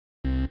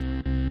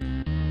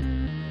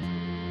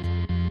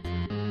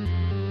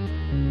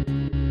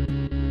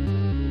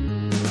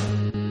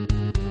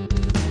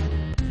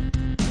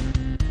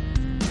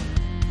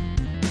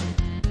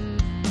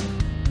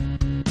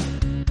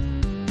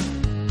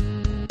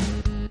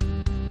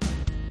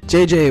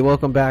JJ,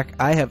 welcome back.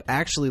 I have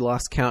actually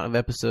lost count of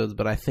episodes,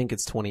 but I think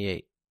it's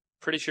 28.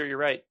 Pretty sure you're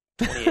right.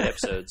 28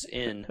 episodes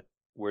in.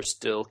 We're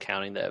still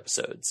counting the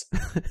episodes.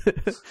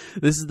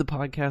 This is the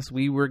podcast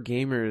We Were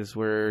Gamers,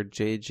 where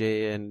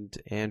JJ and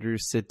Andrew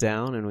sit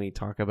down and we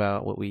talk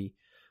about what we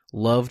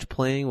loved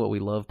playing, what we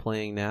love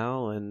playing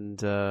now, and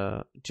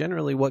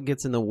generally what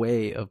gets in the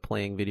way of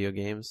playing video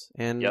games.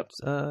 And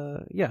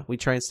we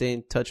try and stay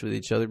in touch with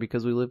each other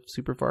because we live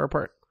super far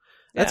apart.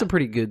 That's a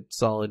pretty good,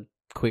 solid,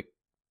 quick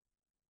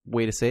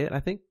way to say it, I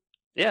think.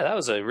 Yeah, that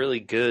was a really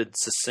good,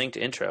 succinct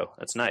intro.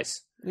 That's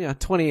nice. Yeah,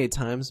 28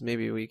 times.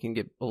 Maybe we can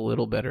get a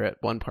little better at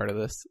one part of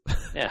this.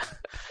 Yeah.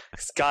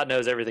 God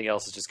knows everything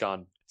else has just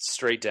gone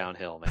straight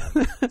downhill,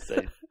 man.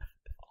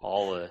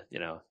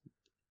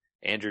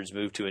 Andrew's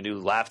moved to a new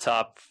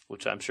laptop,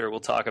 which I'm sure we'll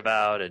talk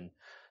about, and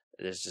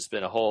there's just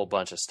been a whole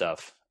bunch of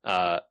stuff.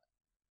 I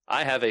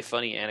have a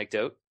funny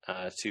anecdote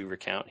to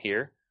recount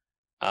here.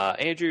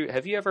 Andrew,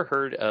 have you ever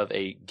heard of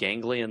a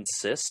ganglion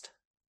cyst?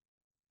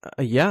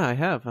 Yeah, I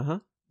have.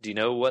 Do you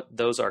know what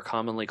those are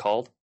commonly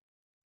called?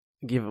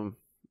 Give them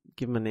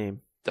a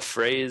name. The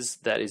phrase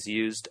that is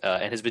used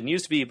and has been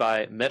used to be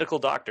by medical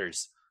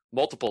doctors,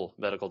 multiple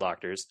medical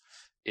doctors,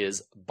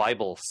 is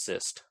Bible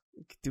cyst.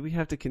 Do we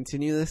have to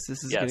continue this?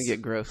 This is going to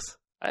get gross.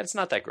 It's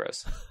not that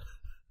gross.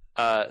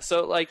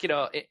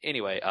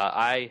 Anyway,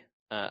 I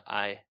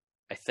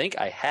think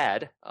I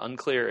had,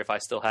 unclear if I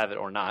still have it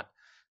or not,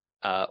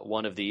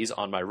 one of these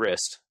on my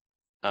wrist.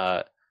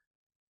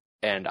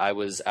 And I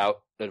was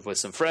out with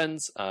some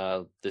friends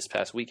this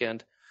past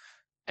weekend,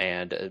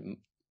 and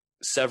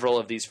several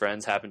of these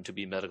friends happened to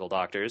be medical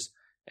doctors.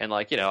 And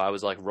I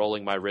was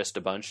rolling my wrist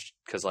a bunch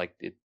because I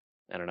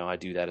don't know, I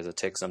do that as a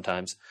tick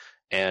sometimes.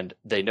 And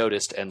they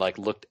noticed and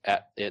looked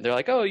at it. They're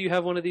like, "Oh, you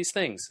have one of these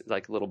things,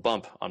 like a little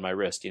bump on my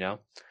wrist, They're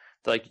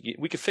like,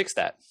 "We could fix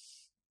that."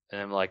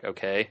 And I'm like,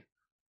 "Okay,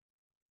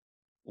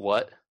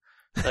 what?"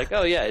 Like,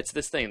 "Oh yeah, it's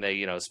this thing."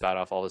 They, spout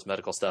off all this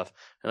medical stuff.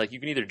 And you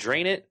can either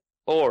drain it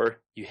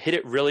or you hit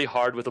it really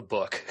hard with a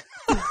book.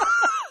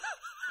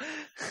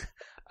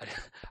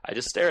 I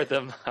just stare at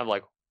them. I'm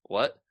like,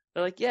 "What?"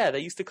 They're like, "Yeah, they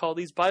used to call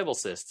these Bible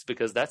cysts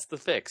because that's the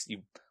fix.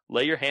 You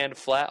lay your hand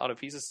flat on a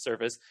piece of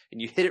surface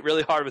and you hit it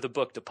really hard with a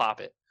book to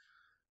pop it."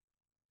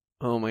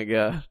 Oh my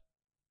God.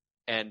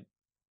 And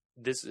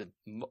this,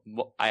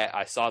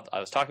 I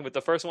was talking with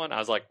the first one. I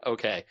was like,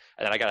 "Okay."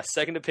 And then I got a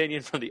second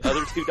opinion from the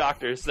other two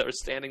doctors that were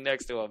standing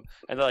next to him.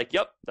 And they're like,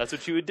 "Yep, that's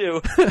what you would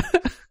do."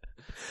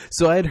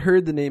 So I had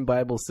heard the name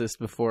Bible cyst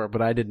before,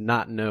 but I did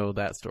not know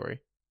that story.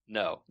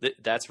 No,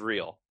 that's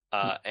real.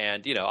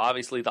 And,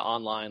 obviously the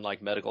online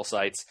medical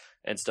sites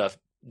and stuff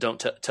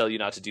don't tell you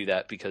not to do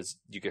that because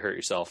you could hurt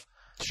yourself.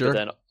 Sure.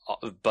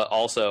 But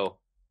also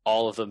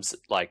all of them,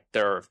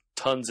 there are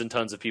tons and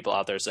tons of people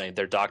out there saying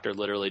their doctor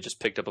literally just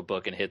picked up a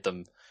book and hit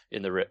them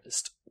in the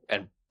wrist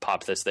and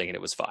popped this thing and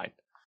it was fine.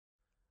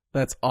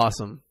 That's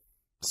awesome.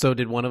 So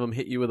did one of them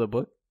hit you with a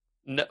book?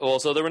 No, well,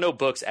 so there were no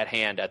books at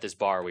hand at this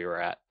bar we were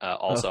at.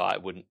 I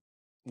wouldn't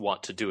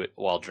want to do it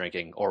while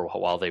drinking or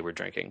while they were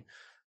drinking.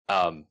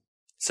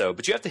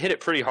 But you have to hit it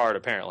pretty hard,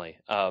 apparently.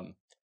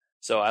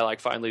 So I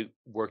finally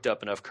worked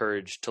up enough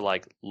courage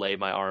to lay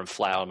my arm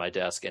flat on my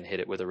desk and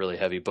hit it with a really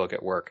heavy book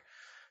at work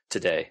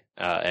today.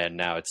 And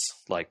now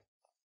it's I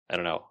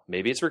don't know,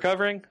 maybe it's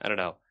recovering. I don't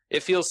know.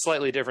 It feels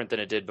slightly different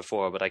than it did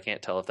before, but I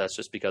can't tell if that's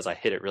just because I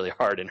hit it really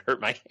hard and hurt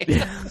my hand.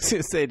 Yeah, I was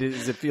going to say,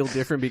 does it feel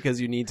different because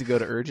you need to go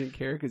to urgent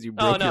care because you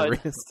broke your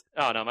wrist?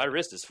 Oh, no, my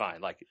wrist is fine.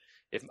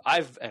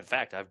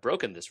 I've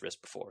broken this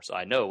wrist before, so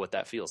I know what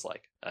that feels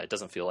like. It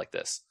doesn't feel like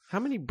this. How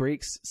many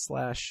breaks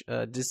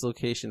 /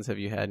 dislocations have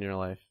you had in your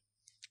life?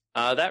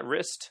 That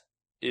wrist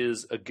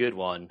is a good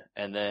one,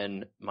 and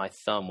then my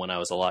thumb when I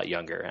was a lot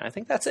younger, and I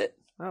think that's it.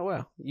 Oh,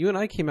 wow. You and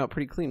I came out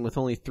pretty clean with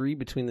only 3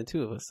 between the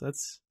two of us.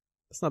 That's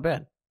not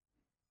bad.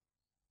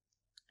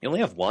 You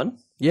only have one?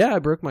 Yeah, I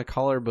broke my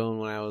collarbone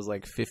when I was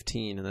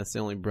 15, and that's the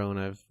only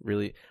bone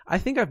I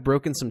think I've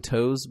broken some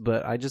toes,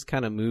 but I just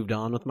kind of moved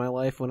on with my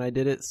life when I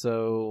did it,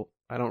 so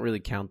I don't really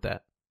count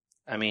that.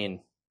 I mean,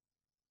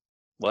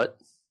 what?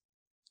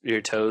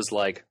 Your toes,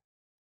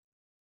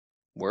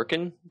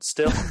 working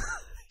still?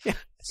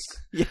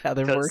 Yeah,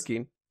 they're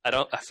working.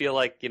 I feel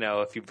like,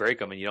 if you break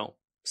them and you don't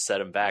set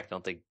them back,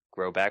 don't they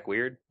grow back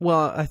weird?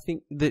 Well, I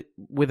think that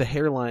with a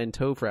hairline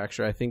toe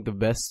fracture, I think the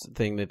best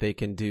thing that they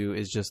can do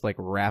is just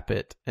wrap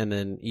it, and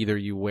then either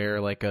you wear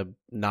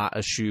not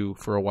a shoe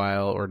for a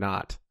while or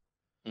not.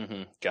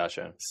 Mm-hmm.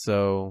 Gotcha.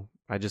 So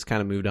I just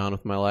kind of moved on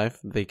with my life.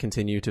 They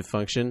continue to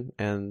function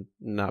and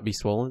not be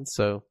swollen.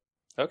 So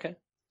okay,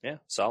 yeah,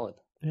 solid.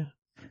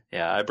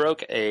 Yeah. I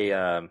broke a.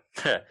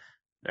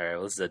 All right,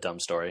 well, this is a dumb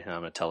story. I'm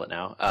going to tell it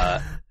now.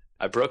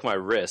 I broke my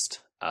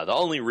wrist. The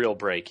only real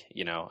break,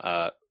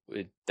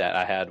 that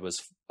I had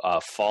was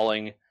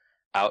falling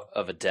out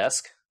of a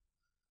desk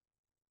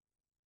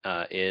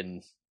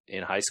in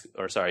high school,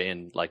 or sorry,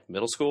 in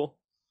middle school,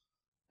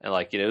 And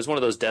like, it was one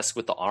of those desks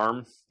with the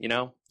arm,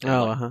 and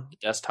the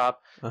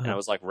desktop, and I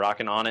was like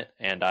rocking on it,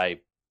 and I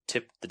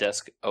tipped the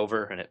desk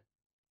over, and it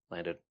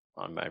landed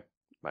on my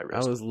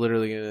wrist. I was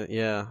literally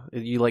gonna,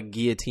 you like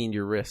guillotined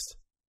your wrist.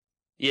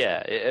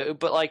 Yeah,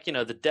 but like,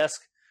 the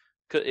desk,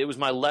 it was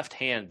my left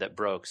hand that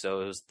broke, so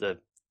it was the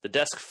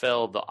desk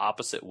fell the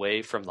opposite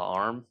way from the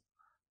arm,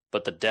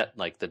 but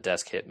the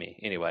desk hit me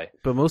anyway.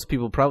 But most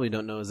people probably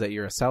don't know is that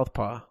you're a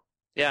southpaw.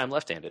 Yeah, I'm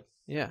left-handed.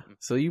 Yeah,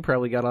 so you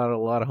probably got a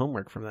lot of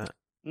homework from that.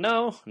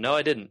 No,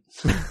 I didn't.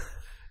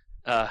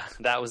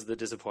 That was the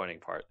disappointing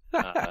part.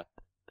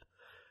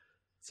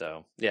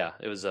 So yeah,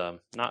 it was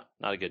not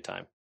a good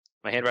time.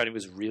 My handwriting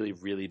was really,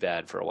 really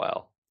bad for a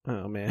while.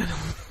 Oh man.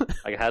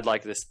 I had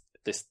like this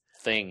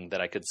thing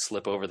that I could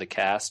slip over the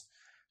cast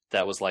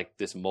that was like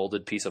this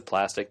molded piece of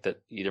plastic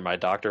that either my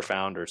doctor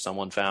found or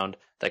someone found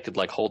that could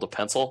like hold a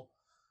pencil.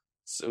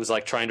 So it was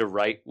like trying to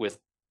write with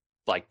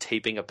like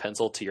taping a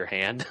pencil to your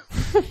hand.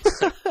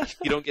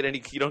 You don't get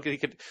any,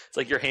 it's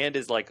like your hand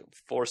is like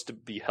forced to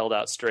be held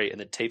out straight and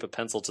then tape a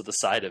pencil to the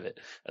side of it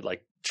and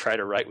like try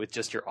to write with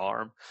just your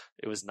arm.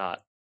 It was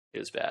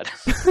bad.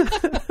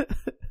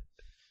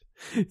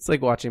 It's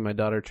like watching my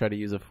daughter try to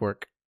use a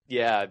fork.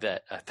 Yeah, I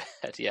bet.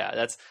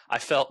 Yeah, I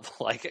felt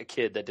like a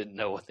kid that didn't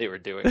know what they were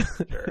doing.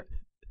 For sure.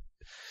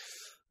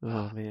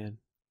 Oh man.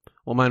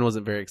 Well, mine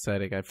wasn't very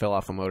exciting. I fell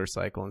off a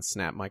motorcycle and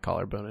snapped my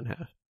collarbone in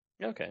half.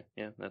 Okay,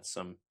 yeah, that's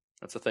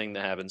a thing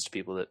that happens to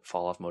people that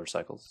fall off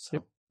motorcycles. So.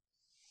 Yep.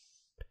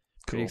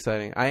 Pretty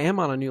exciting. I am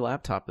on a new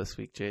laptop this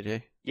week,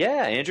 JJ.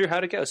 Yeah, Andrew,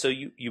 how'd it go? So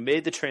you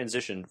made the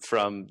transition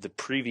from the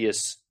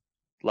previous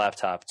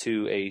laptop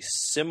to a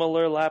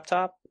similar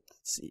laptop?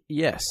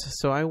 Yes.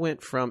 So I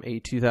went from a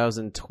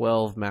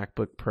 2012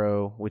 MacBook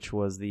Pro, which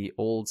was the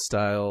old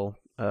style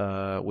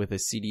with a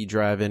CD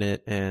drive in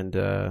it, and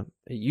it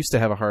used to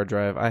have a hard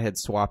drive. I had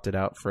swapped it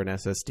out for an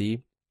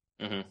SSD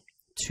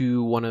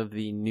to one of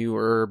the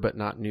newer but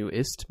not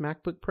newest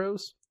MacBook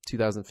Pros,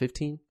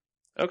 2015.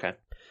 Okay.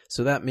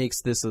 So that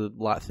makes this a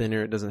lot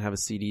thinner. It doesn't have a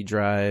CD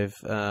drive,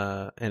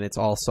 and it's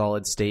all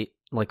solid state.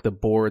 Like the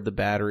board, the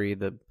battery,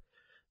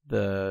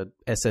 the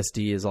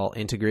SSD is all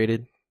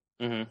integrated.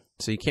 Mm-hmm.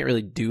 So you can't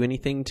really do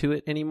anything to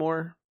it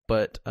anymore,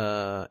 but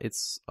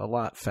it's a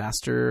lot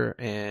faster,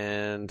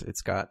 and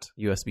it's got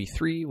USB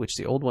 3, which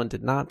the old one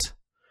did not.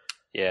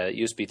 Yeah,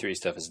 USB 3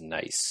 stuff is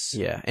nice.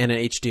 Yeah, and an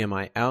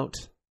HDMI out,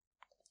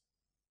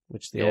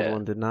 which the old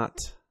one did not.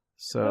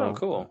 So,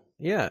 cool.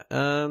 Yeah,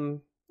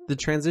 the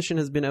transition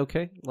has been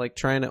okay. Like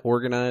trying to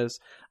organize.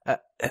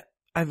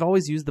 I've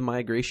always used the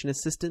migration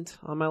assistant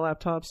on my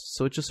laptops,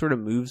 so it just sort of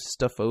moves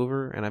stuff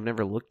over, and I've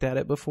never looked at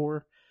it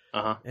before.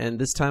 And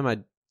this time I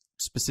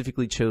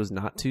specifically chose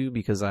not to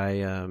because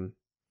I,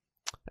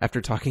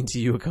 after talking to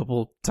you a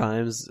couple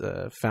times,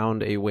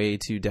 found a way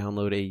to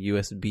download a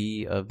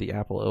USB of the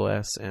Apple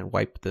OS and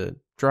wipe the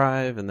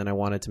drive, and then I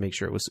wanted to make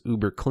sure it was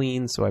uber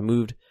clean, so I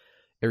moved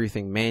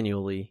everything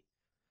manually.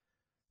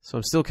 So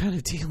I'm still kind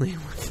of dealing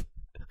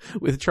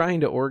with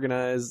trying to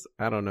organize,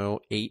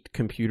 8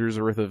 computers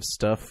worth of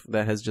stuff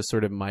that has just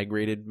sort of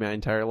migrated my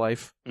entire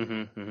life.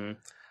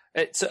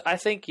 So I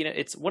think,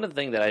 it's one of the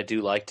things that I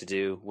do like to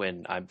do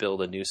when I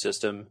build a new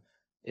system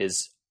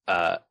is,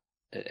 and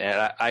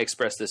I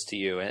express this to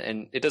you,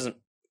 and it doesn't,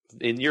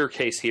 in your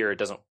case here,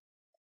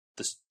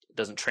 this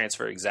doesn't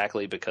transfer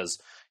exactly because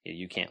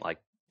you can't like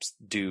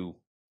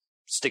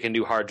stick a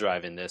new hard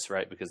drive in this,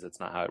 right? Because that's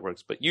not how it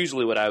works. But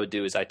usually what I would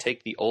do is I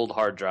take the old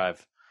hard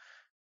drive,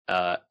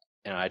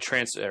 and I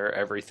transfer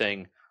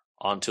everything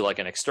onto like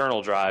an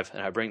external drive,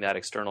 and I bring that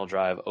external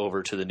drive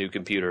over to the new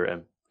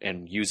computer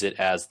and use it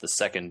as the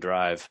second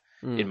drive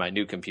in my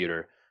new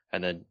computer.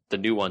 And then the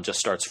new one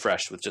just starts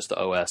fresh with just the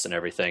OS and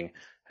everything.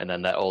 And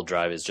then that old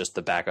drive is just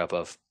the backup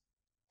of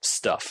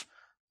stuff,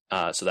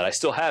 so that I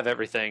still have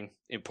everything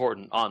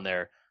important on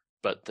there,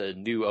 but the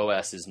new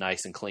OS is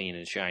nice and clean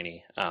and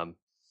shiny. And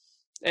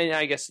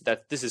I guess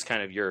that this is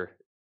kind of your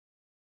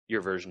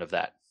version of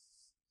that.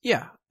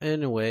 Yeah,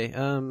 in a way.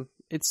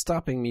 It's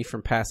stopping me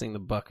from passing the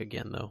buck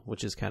again, though,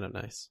 which is kind of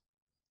nice.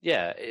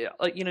 Yeah,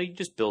 like, you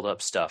just build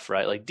up stuff,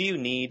 right? Like, do you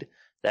need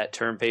that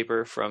term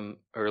paper from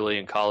early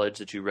in college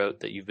that you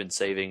wrote that you've been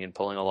saving and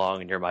pulling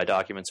along in your My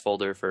Documents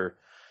folder for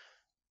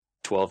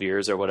 12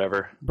 years or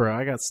whatever? Bro,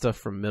 I got stuff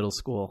from middle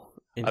school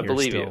in here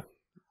still.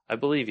 I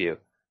believe you.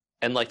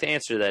 And like the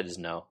answer to that is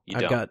no, you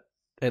don't. I've got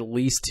at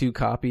least 2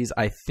 copies,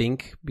 I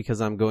think,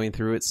 because I'm going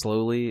through it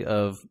slowly,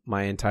 of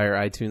my entire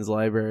iTunes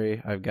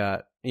library. I've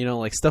got,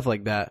 like stuff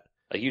like that.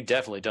 Like, you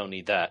definitely don't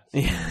need that.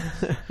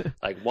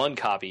 Like, 1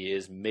 copy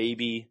is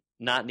maybe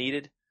not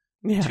needed.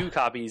 Yeah. 2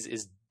 copies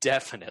is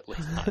definitely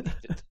not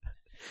needed.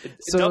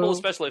 It's double,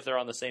 especially if they're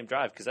on the same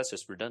drive, because that's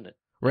just redundant.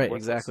 Right,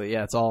 exactly.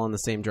 Yeah, it's all on the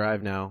same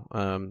drive now.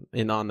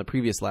 And on the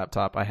previous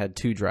laptop, I had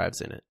 2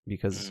 drives in it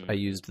because I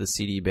used the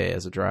CD bay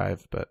as a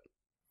drive. But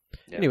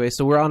anyway,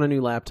 so we're on a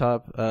new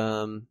laptop.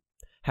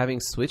 Having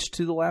switched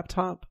to the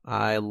laptop,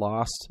 I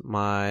lost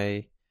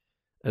my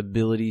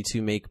ability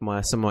to make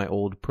some of my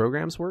old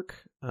programs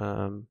work.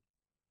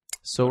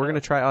 So we're going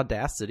to try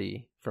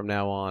Audacity from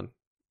now on.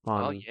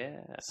 on. Oh,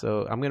 yeah.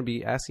 So I'm going to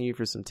be asking you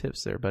for some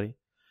tips there, buddy.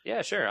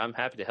 Yeah, sure. I'm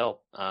happy to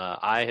help.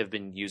 I have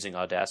been using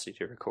Audacity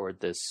to record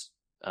this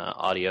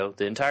audio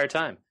the entire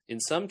time. In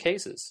some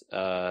cases,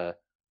 the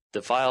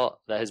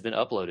file that has been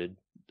uploaded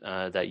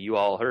that you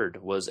all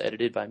heard was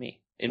edited by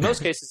me. In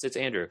most cases, it's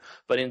Andrew,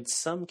 but in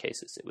some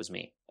cases, it was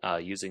me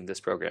using this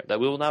program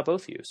that we will now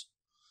both use.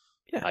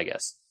 Yeah, I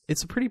guess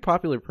it's a pretty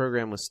popular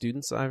program with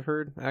students. I've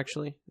heard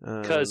actually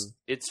because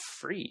it's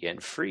free,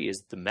 and free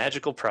is the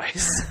magical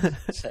price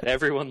that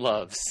everyone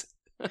loves.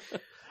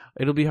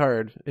 It'll be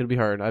hard.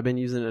 I've been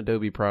using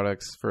Adobe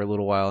products for a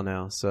little while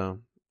now, so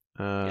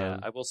yeah,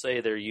 I will say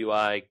their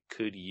UI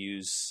could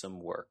use some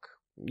work.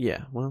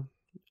 Yeah, well,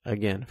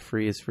 again,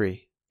 free is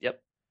free.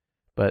 Yep.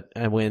 But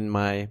when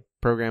my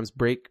programs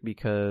break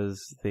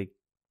because they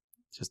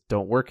just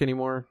don't work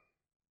anymore,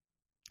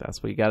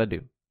 that's what you got to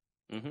do.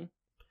 Mm-hmm.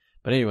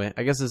 But anyway,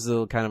 I guess this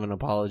is kind of an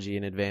apology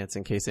in advance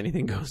in case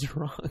anything goes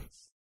wrong.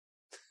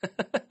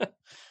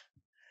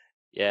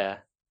 Yeah,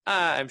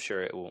 I'm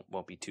sure it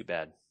won't be too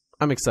bad.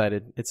 I'm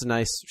excited. It's a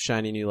nice,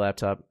 shiny new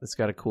laptop. It's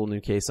got a cool new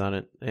case on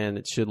it, and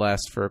it should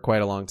last for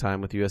quite a long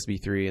time with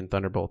USB 3 and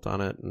Thunderbolt on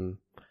it and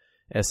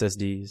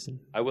SSDs.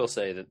 I will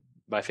say that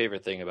my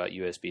favorite thing about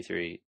USB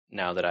 3,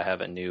 now that I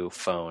have a new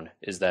phone,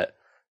 is that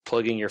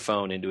plugging your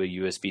phone into a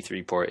USB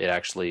 3 port, it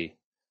actually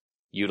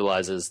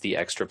utilizes the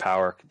extra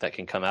power that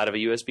can come out of a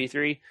USB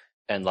 3,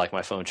 and like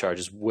my phone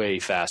charges way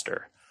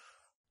faster.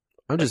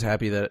 I'm just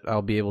happy that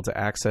I'll be able to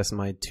access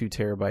my 2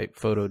 terabyte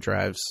photo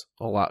drives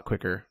a lot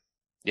quicker.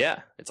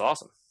 Yeah, it's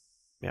awesome.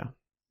 Yeah.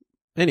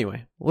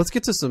 Anyway, let's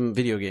get to some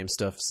video game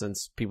stuff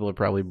since people are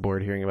probably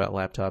bored hearing about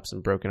laptops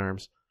and broken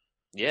arms.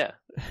 Yeah.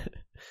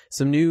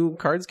 Some new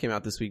cards came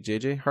out this week,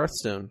 JJ.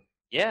 Hearthstone.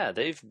 Yeah,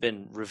 they've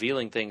been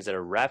revealing things at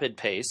a rapid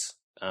pace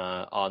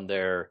on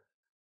the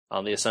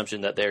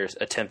assumption that they're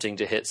attempting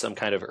to hit some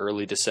kind of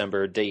early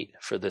December date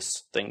for this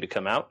thing to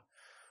come out.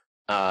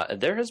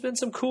 And there has been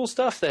some cool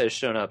stuff that has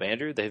shown up,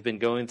 Andrew. They've been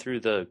going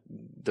through the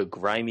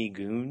Grimy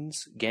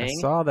Goons gang.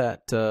 I saw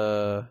that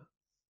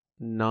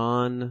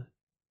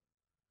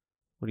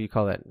what do you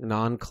call that?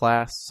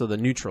 Non-class. So the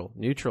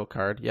neutral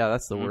card. Yeah,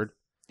 that's the word.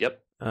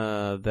 Yep.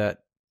 That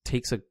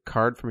takes a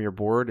card from your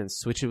board and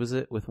switches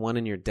it with one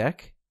in your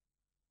deck.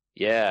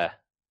 Yeah,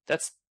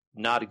 that's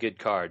not a good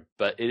card,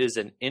 but it is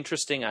an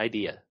interesting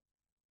idea.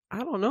 I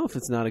don't know if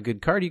it's not a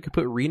good card. You could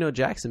put Reno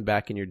Jackson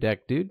back in your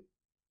deck, dude.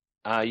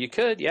 You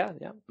could, yeah.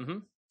 Mm-hmm.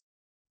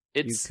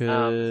 You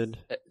could.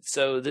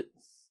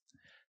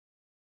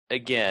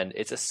 Again,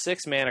 it's a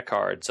 6 mana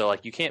card, so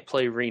like you can't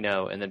play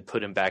Reno and then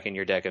put him back in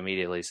your deck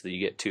immediately, so that you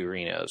get 2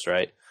 Renos,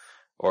 right?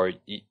 Or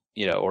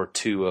or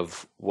 2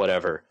 of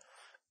whatever.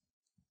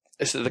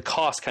 So the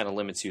cost kind of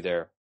limits you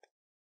there.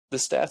 The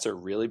stats are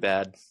really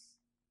bad.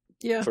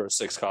 Yeah. For a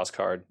 6 cost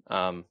card.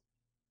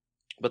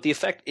 But the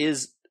effect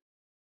is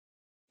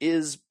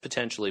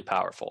potentially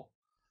powerful.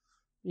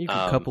 You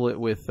can couple it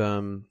with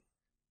the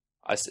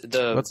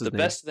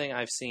best thing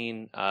I've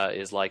seen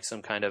is like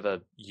some kind of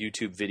a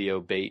YouTube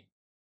video bait.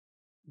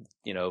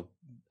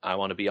 I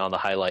want to be on the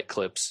highlight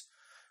clips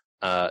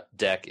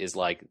deck is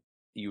like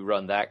you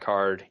run that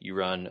card, you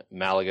run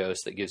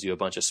Malagos that gives you a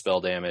bunch of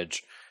spell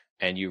damage,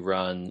 and you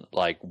run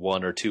like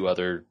 1 or 2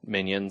 other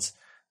minions,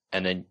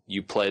 and then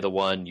you play the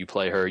one, you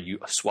play her, you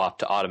swap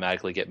to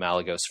automatically get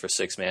Malagos for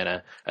 6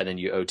 mana, and then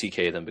you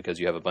OTK them because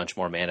you have a bunch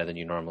more mana than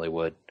you normally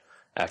would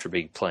after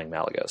playing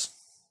Malagos.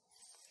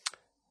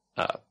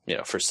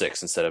 For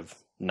 6 instead of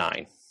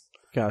 9.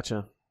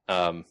 Gotcha.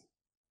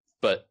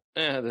 But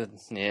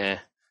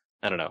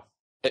I don't know.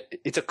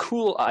 It's a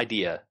cool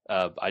idea.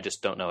 I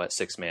just don't know at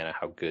 6 mana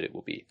how good it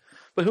will be.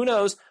 But who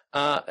knows?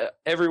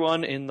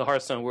 Everyone in the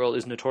Hearthstone world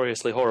is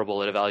notoriously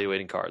horrible at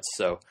evaluating cards.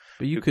 So,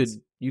 but you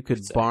could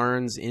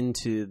Barnes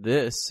into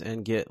this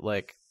and get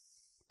like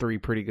 3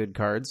 pretty good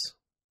cards.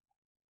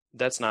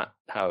 That's not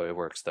how it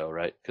works, though,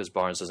 right? Because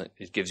Barnes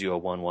it gives you a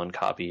 1/1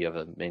 copy of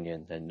a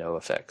minion and no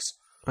effects.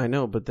 I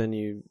know, but then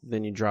you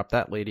drop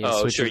that lady and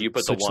you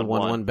put the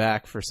 1/1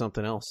 back for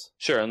something else.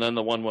 Sure, and then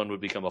the 1/1 would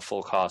become a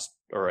full cost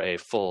or a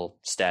full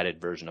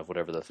statted version of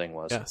whatever the thing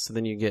was. Yeah, so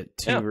then you get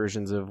 2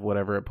 versions of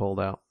whatever it pulled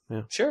out.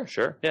 Yeah.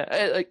 Sure.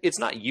 Yeah, it's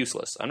not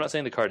useless. I'm not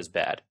saying the card is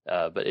bad,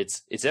 but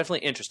it's definitely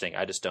interesting.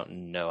 I just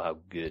don't know how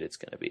good it's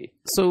going to be.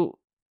 So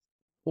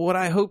what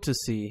I hope to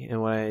see, and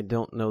what I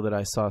don't know that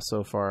I saw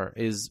so far,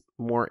 is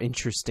more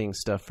interesting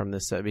stuff from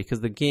this set,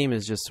 because the game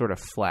is just sort of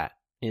flat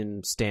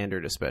in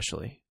standard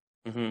especially.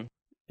 Mm-hmm.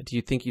 Do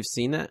you think you've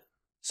seen that?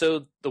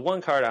 So the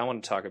one card I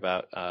want to talk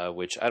about,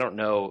 which I don't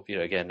know,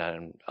 again,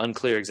 I'm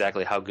unclear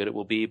exactly how good it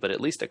will be, but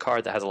at least a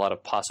card that has a lot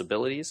of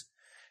possibilities.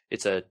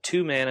 It's a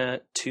 2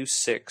 mana,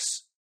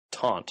 2/6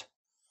 taunt.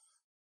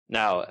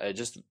 Now,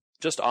 just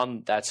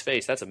on that's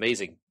face, that's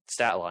amazing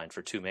stat line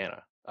for 2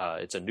 mana.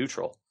 It's a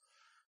neutral.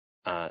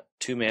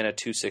 2 mana,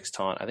 2/6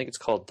 taunt. I think it's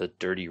called the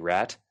Dirty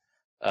Rat.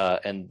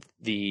 And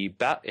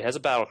it has a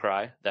battle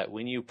cry that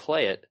when you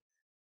play it,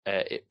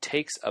 it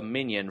takes a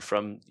minion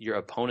from your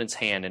opponent's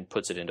hand and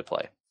puts it into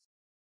play.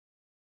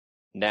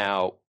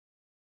 Now,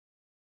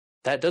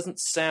 that doesn't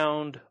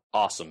sound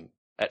awesome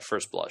at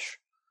first blush.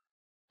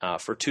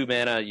 For 2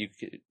 mana,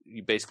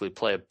 you basically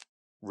play a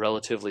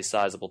relatively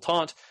sizable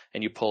taunt,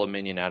 and you pull a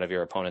minion out of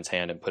your opponent's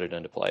hand and put it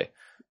into play.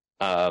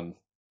 Now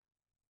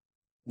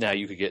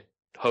you could get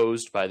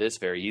hosed by this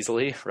very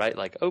easily, right?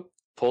 Like, oh,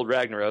 pulled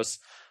Ragnaros.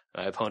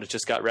 My opponent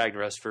just got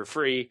Ragnaros for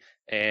free,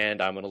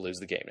 and I'm going to lose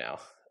the game now.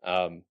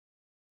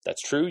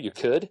 That's true, you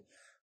could.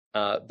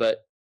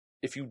 But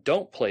if you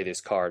don't play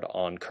this card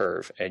on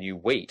curve and you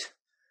wait,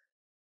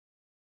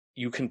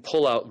 you can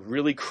pull out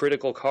really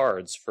critical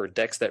cards for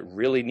decks that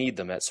really need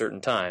them at certain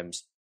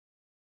times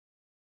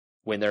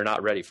when they're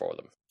not ready for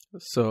them.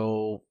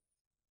 So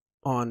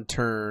on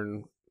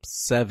turn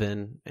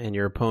 7 and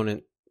your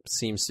opponent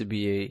seems to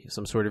be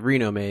some sort of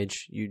Reno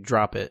mage, you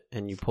drop it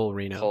and you pull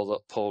Reno.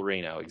 Pull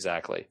Reno,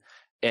 exactly.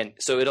 And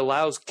so it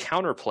allows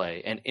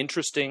counterplay and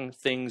interesting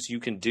things you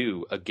can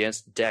do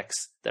against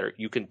decks that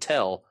you can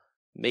tell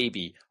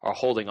maybe are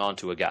holding on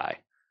to a guy.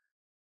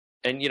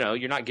 And,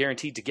 you're not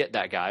guaranteed to get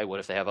that guy. What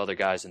if they have other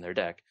guys in their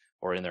deck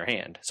or in their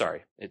hand?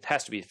 Sorry, it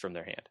has to be from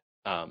their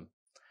hand.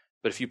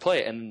 But if you play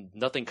it and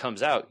nothing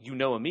comes out,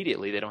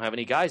 immediately they don't have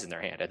any guys in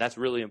their hand. And that's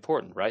really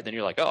important, right? Then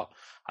you're like, oh,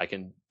 I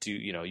can do,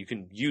 you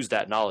can use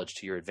that knowledge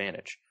to your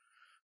advantage.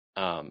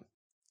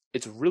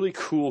 It's a really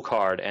cool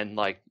card. And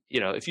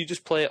if you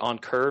just play it on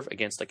curve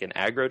against like an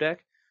aggro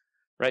deck,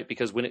 right?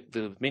 Because when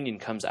the minion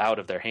comes out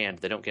of their hand,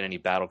 they don't get any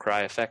battle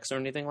cry effects or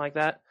anything like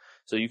that.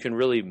 So you can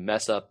really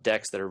mess up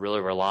decks that are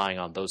really relying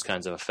on those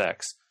kinds of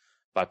effects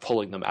by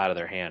pulling them out of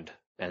their hand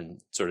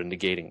and sort of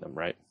negating them,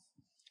 right?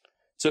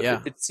 So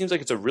yeah. It seems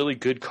like it's a really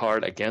good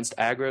card against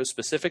aggro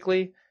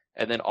specifically,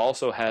 and then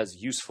also has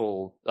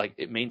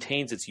it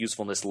maintains its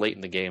usefulness late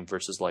in the game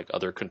versus like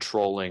other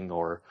controlling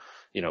or,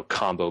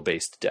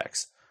 combo-based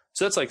decks.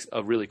 So that's like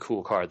a really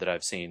cool card that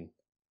I've seen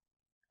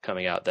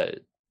coming out that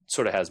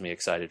sort of has me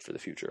excited for the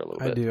future a little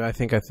bit. I do. I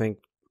think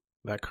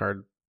that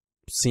card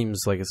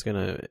seems like it's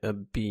going to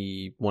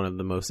be one of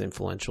the most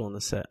influential in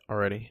the set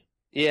already.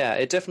 Yeah,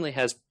 it definitely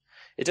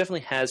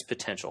has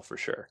potential for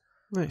sure.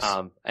 Nice.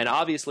 And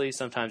obviously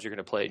sometimes you're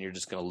going to play it and you're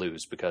just going to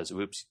lose because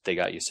whoops, they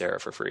got you Sarah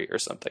for free or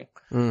something.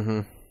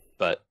 Mm-hmm.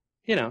 But,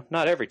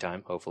 not every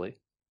time, hopefully.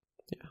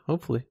 Yeah,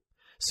 hopefully.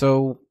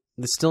 So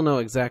there's still no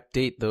exact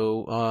date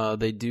though.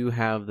 They do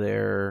have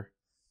their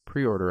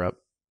pre-order up.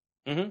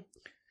 Mm-hmm.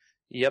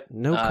 Yep.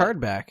 No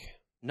card back.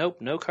 Nope,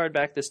 no card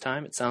back this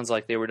time. It sounds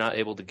like they were not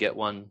able to get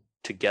one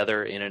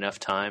together in enough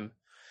time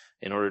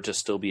in order to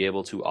still be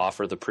able to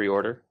offer the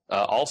pre-order.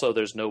 Also,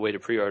 there's no way to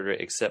pre-order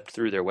it except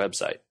through their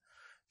website.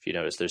 If you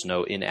notice, there's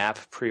no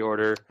in-app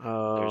pre-order.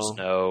 Oh. There's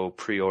no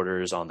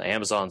pre-orders on the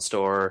Amazon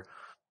store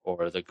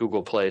or the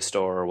Google Play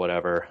store or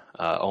whatever,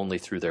 only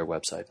through their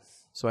website.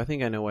 So I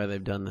think I know why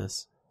they've done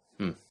this.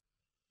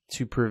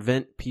 To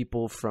prevent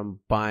people from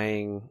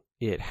buying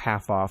it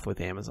half off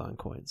with Amazon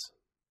coins.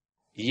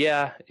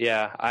 Yeah.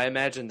 I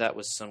imagine that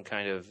was some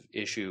kind of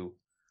issue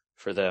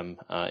for them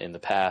in the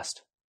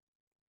past.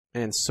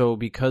 And so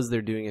because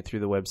they're doing it through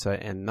the website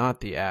and not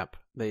the app,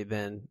 they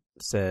then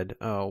said,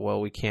 oh,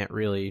 well, we can't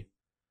really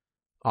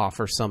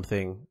offer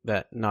something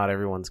that not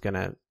everyone's going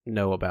to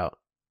know about,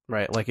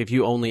 right? Like if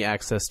you only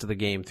accessed the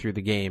game through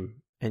the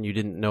game and you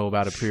didn't know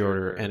about a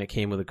pre-order and it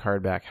came with a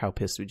card back, how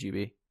pissed would you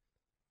be?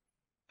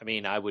 I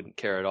mean, I wouldn't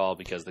care at all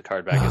because the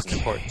card back isn't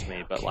important to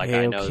me. But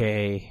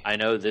I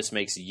know this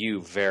makes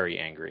you very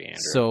angry,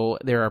 Andrew. So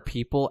there are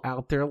people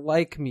out there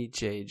like me,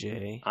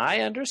 JJ. I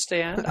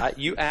understand.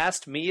 You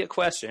asked me a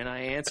question,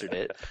 I answered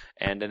it,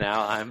 and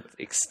now I'm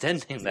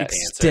extending that answer.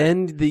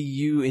 Extend the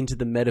you into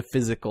the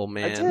metaphysical,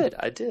 man.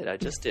 I did. I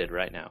just did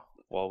right now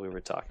while we were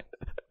talking.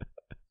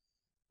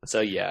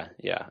 So yeah.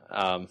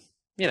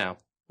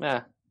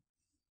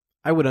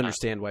 I would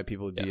understand why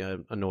people would be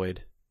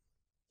annoyed.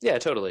 Yeah,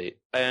 totally.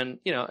 And,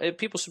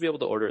 people should be able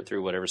to order it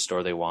through whatever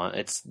store they want.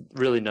 It's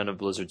really none of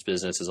Blizzard's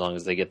business as long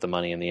as they get the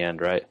money in the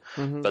end, right?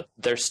 Mm-hmm. But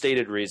their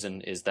stated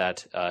reason is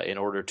that in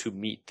order to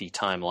meet the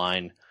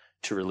timeline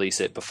to release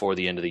it before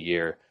the end of the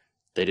year,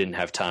 they didn't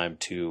have time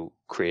to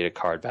create a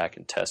card back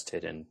and test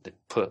it and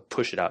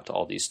push it out to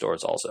all these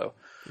stores also.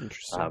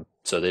 Interesting.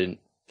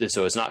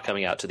 So it's not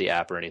coming out to the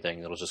app or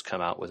anything. It'll just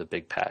come out with a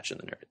big patch and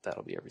then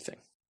that'll be everything.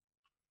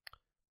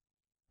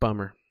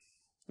 Bummer.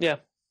 Yeah.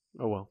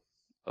 Oh, well.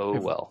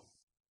 Well.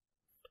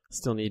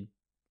 Still need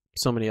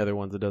so many other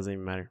ones, it doesn't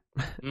even matter.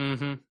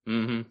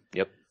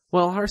 Yep.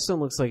 Well,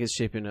 Hearthstone looks like it's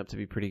shaping up to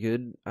be pretty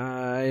good.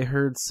 I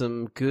heard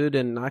some good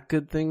and not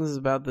good things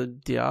about the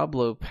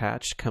Diablo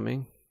patch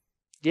coming.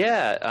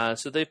 Yeah,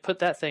 so they put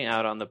that thing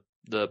out on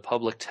the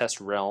public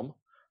test realm.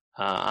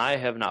 I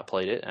have not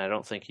played it, and I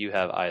don't think you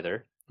have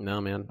either.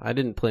 No, man. I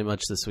didn't play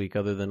much this week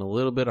other than a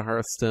little bit of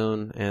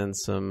Hearthstone and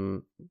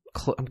some...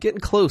 I'm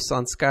getting close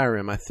on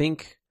Skyrim. I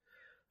think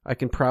I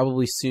can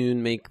probably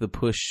soon make the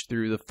push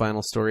through the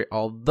final story,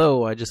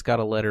 although I just got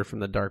a letter from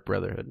the Dark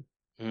Brotherhood.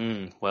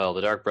 Well,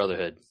 the Dark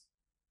Brotherhood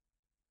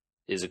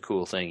is a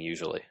cool thing,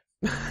 usually.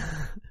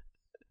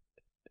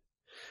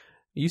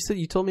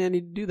 You told me I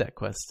need to do that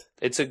quest.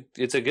 It's a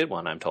good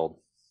one, I'm told.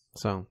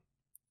 So,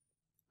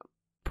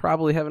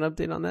 probably have an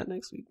update on that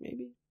next week,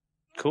 maybe?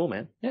 Cool,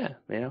 man. Yeah,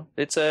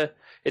 it's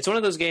one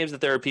of those games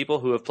that there are people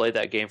who have played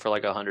that game for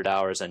like 100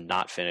 hours and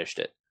not finished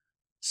it.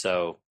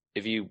 So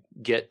if you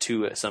get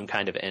to some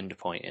kind of end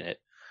point in it,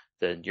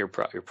 then you're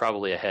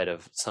probably ahead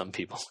of some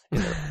people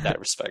in that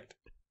respect.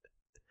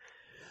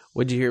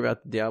 What'd you hear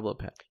about the Diablo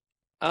patch?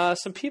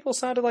 Some people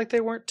sounded like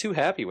they weren't too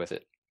happy with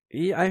it.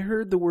 Yeah, I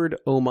heard the word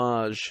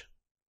homage.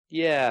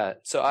 Yeah,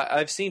 so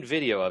I've seen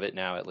video of it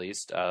now, at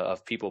least,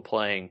 of people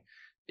playing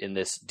in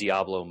this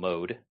Diablo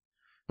mode.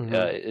 Mm-hmm.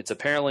 It's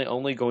apparently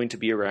only going to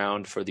be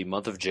around for the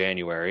month of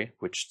January,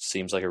 which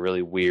seems like a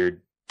really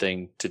weird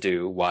thing to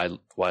do. Why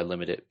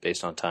limit it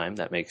based on time?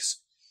 That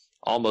makes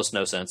almost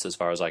no sense as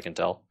far as I can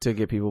tell. To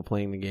get people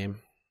playing the game.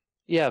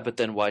 Yeah, but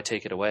then why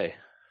take it away?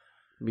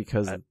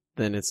 Because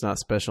then it's not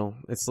special.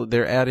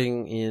 They're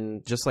adding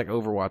in, just like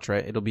Overwatch,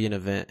 right? It'll be an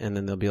event, and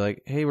then they'll be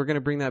like, hey, we're going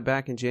to bring that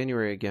back in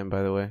January again,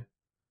 by the way.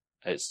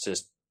 It's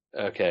just,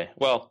 okay.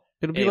 Well,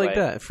 it'll be like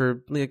that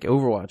for like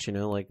Overwatch,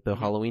 like the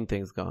Halloween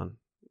thing's gone,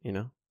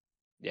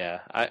 Yeah,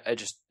 I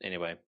just,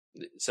 anyway.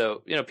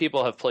 So,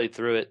 people have played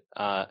through it.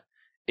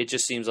 It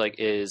just seems like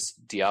it is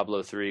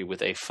Diablo 3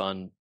 with a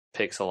fun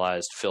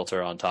pixelized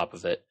filter on top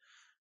of it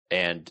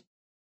and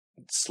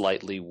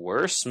slightly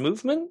worse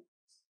movement.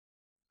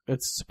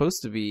 It's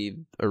supposed to be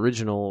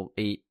original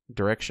 8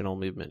 directional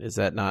movement. Is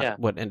that not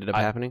what ended up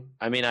happening?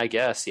 I mean, I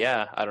guess,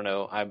 yeah. I don't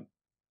know.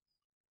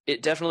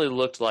 It definitely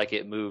looked like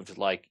it moved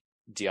like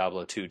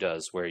Diablo 2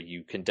 does, where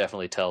you can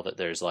definitely tell that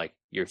there's like,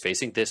 you're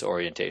facing this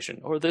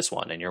orientation or this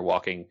one, and you're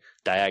walking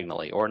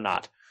diagonally or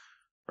not,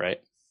 right?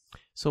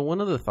 So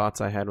one of the thoughts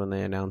I had when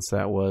they announced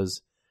that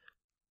was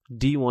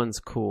D1's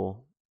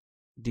cool,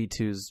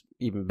 D2's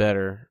even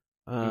better,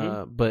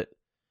 but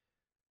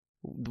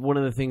one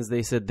of the things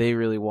they said they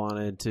really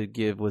wanted to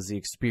give was the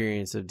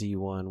experience of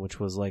D1, which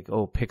was like,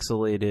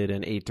 pixelated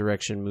and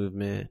 8-direction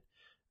movement.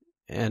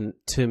 And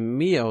to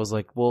me, I was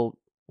like, well,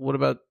 what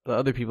about the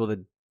other people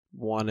that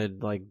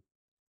wanted like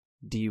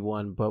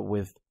D1 but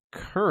with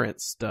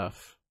current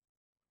stuff?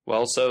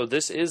 Well, so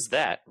this is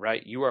that,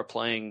 right? You are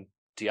playing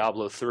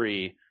Diablo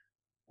 3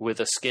 with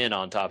a skin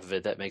on top of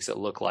it that makes it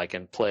look like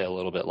and play a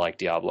little bit like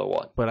Diablo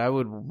 1. But I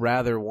would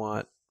rather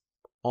want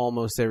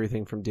almost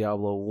everything from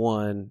Diablo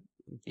 1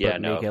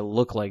 make it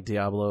look like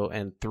Diablo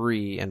and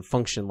 3 and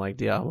function like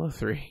Diablo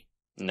 3.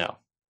 No,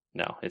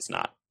 it's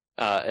not.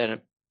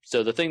 And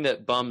so the thing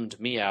that bummed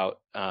me out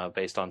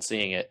based on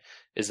seeing it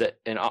is that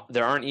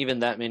there aren't even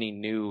that many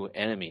new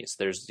enemies.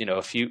 There's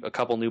a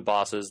couple new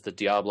bosses. The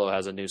Diablo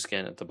has a new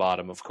skin at the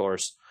bottom, of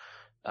course,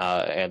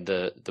 and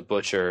the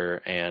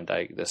Butcher and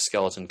the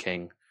Skeleton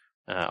King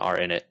are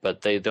in it,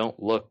 but they don't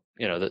look.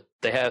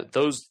 They have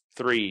those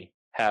 3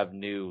 have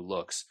new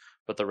looks,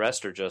 but the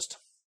rest are just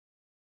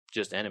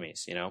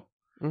enemies.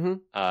 Mm-hmm.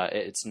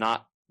 It's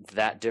not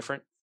that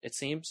different, it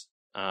seems,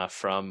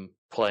 from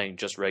playing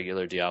just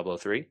regular Diablo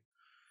 3.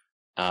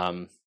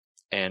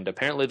 And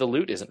apparently the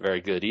loot isn't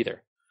very good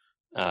either.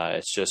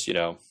 It's just,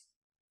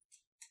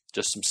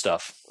 just some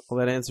stuff. Well,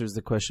 that answers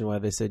the question why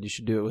they said you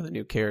should do it with a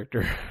new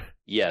character.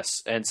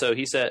 Yes. And so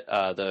he said,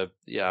 I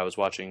was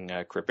watching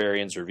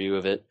Kriparian's review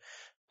of it.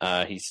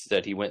 He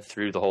said he went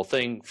through the whole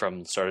thing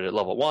started at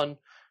level 1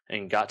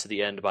 and got to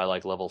the end by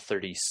like level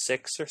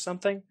 36 or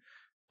something.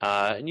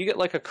 And you get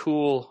like a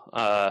cool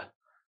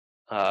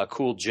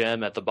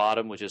gem at the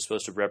bottom, which is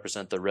supposed to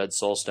represent the red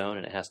soulstone,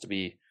 and it has to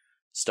be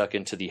stuck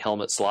into the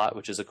helmet slot,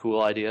 which is a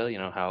cool idea.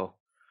 How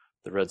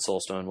the red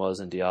soulstone was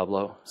in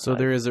Diablo. So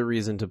there is a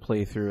reason to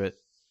play through it.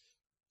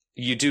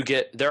 You do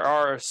there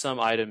are some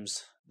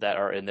items that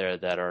are in there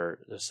that are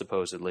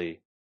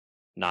supposedly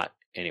not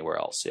anywhere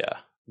else. Yeah.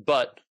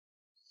 But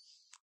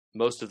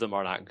most of them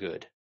are not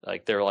good.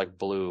 Like they're like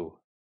blue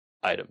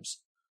items.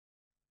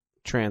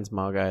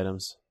 Transmog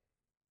items.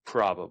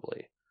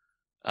 Probably.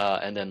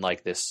 And then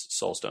like this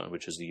soulstone,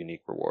 which is the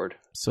unique reward.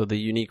 So the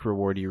unique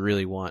reward you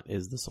really want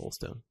is the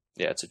soulstone.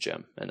 Yeah, it's a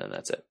gem, and then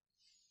that's it.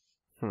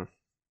 Hmm.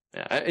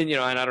 Yeah, and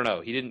I don't know.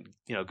 He didn't,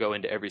 go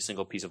into every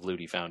single piece of loot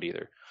he found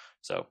either.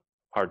 So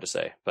hard to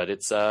say, but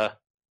it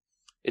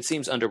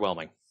seems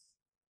underwhelming.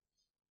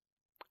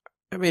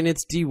 I mean,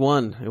 it's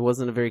D1. It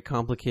wasn't a very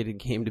complicated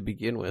game to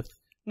begin with.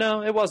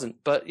 No, it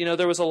wasn't. But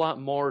there was a lot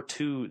more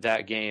to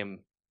that game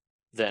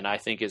than I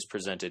think is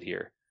presented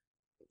here.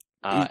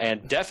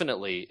 And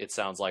definitely, it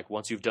sounds like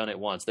once you've done it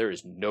once, there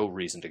is no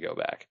reason to go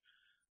back.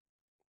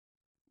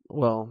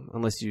 Well,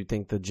 unless you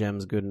think the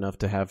gem's good enough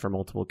to have for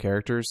multiple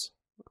characters.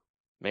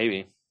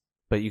 Maybe.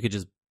 But you could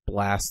just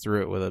blast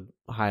through it with a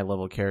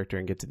high-level character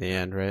and get to the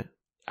end, right?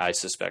 I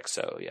suspect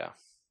so, yeah.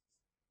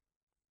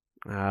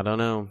 I don't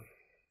know.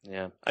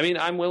 Yeah. I mean,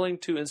 I'm willing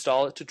to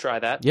install it to try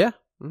that. Yeah.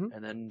 Mm-hmm.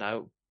 And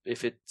then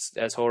if it's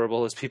as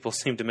horrible as people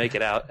seem to make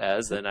it out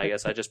as, then I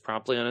guess I just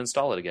promptly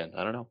uninstall it again.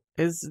 I don't know.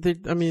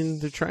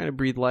 They're trying to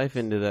breathe life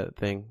into that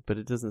thing, but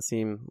it doesn't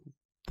seem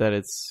that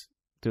it's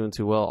doing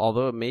too well.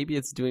 Although maybe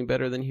it's doing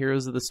better than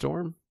Heroes of the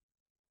Storm.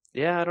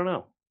 Yeah, I don't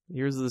know.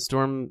 Heroes of the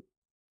Storm,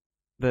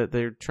 that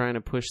they're trying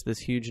to push this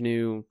huge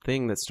new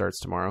thing that starts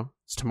tomorrow.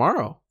 It's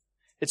tomorrow.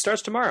 It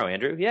starts tomorrow,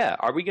 Andrew. Yeah.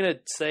 Are we going to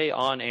say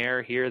on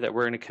air here that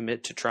we're going to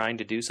commit to trying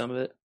to do some of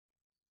it?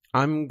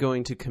 I'm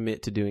going to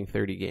commit to doing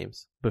 30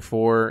 games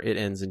before it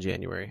ends in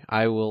January.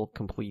 I will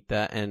complete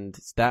that, and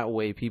that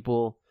way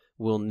people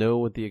will know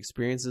what the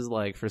experience is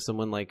like for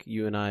someone like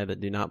you and I that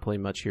do not play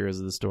much Heroes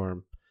of the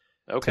Storm.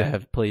 Okay. To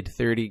have played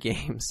 30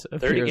 games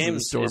of 30 Heroes games of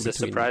the Storm is a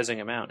surprising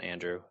amount,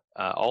 Andrew.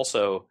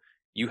 Also,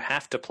 you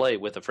have to play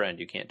with a friend.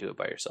 You can't do it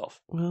by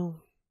yourself.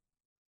 Well,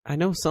 I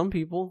know some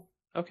people.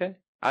 Okay.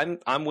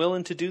 I'm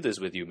willing to do this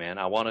with you, man.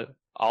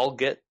 I'll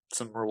get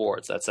some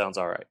rewards. That sounds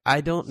all right.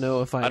 I don't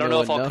know if I don't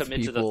know if I'll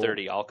commit people... to the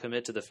 30. I'll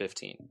commit to the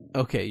 15.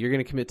 Okay, you're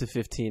going to commit to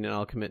 15 and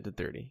I'll commit to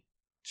 30.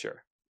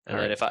 Sure. And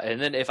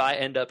then if I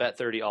end up at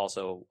 30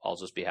 also, I'll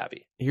just be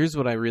happy. Here's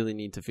what I really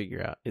need to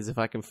figure out is if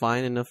I can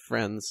find enough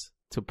friends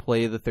to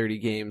play the 30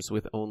 games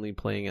with only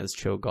playing as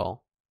Cho'Gall.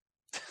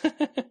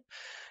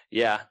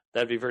 Yeah,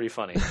 that'd be pretty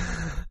funny.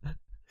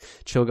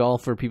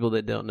 Cho'Gall, for people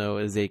that don't know,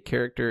 is a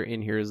character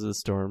in Heroes of the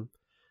Storm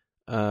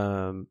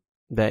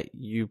that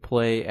you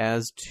play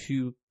as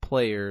two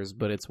players,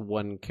 but it's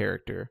one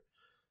character.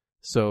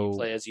 So you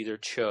play as either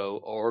Cho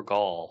or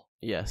Gall.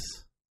 Yes.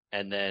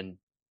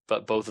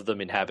 But both of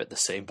them inhabit the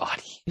same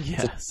body.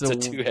 Yeah. It's a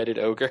two-headed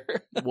ogre.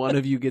 One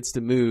of you gets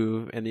to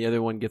move, and the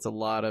other one gets a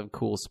lot of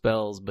cool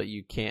spells, but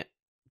you can't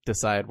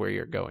decide where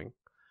you're going.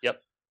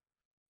 Yep.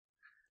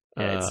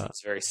 Yeah,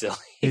 it's very silly.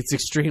 It's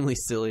extremely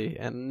silly,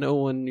 and no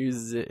one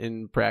uses it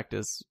in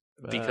practice.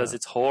 Because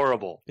it's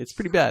horrible. It's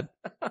pretty bad.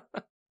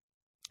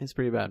 It's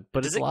pretty bad,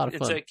 but it's a lot of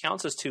fun. It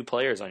counts as two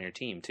players on your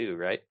team, too,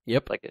 right?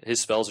 Yep. Like, his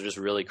spells are just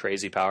really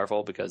crazy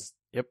powerful because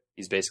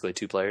he's basically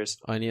two players.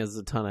 And he has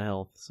a ton of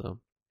health,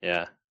 so...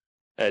 Yeah.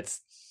 It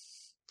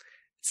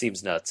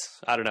seems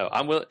nuts. I don't know.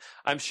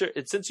 I'm sure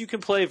since you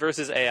can play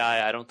versus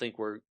AI, I don't think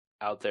we're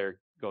out there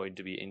going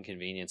to be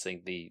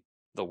inconveniencing the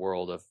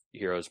world of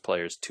Heroes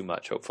players too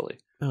much, hopefully.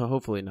 Oh,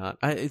 hopefully not.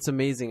 It's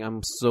amazing.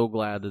 I'm so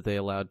glad that they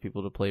allowed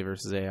people to play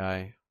versus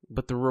AI.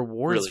 But the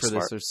rewards really for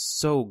smart. this are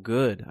so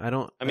good. I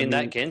mean,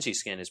 that Genji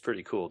skin is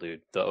pretty cool,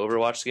 dude. The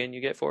Overwatch skin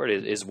you get for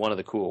it is one of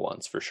the cool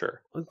ones, for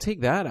sure. Take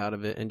that out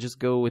of it and just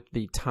go with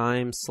the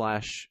time /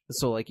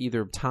 so like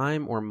either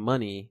time or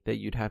money that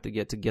you'd have to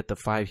get the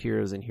 5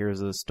 heroes in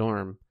Heroes of the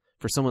Storm.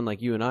 For someone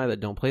like you and I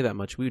that don't play that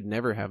much, we would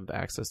never have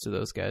access to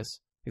those guys,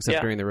 except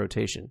during the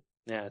rotation.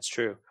 Yeah, it's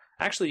true.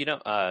 Actually,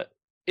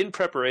 in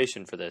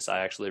preparation for this,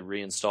 I actually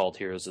reinstalled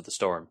Heroes of the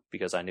Storm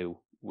because I knew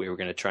we were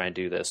going to try and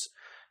do this.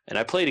 And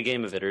I played a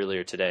game of it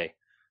earlier today.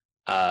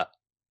 Yeah,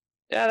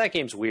 that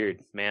game's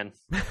weird, man.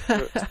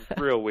 It's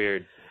real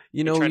weird.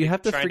 You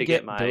have to trying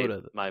forget to get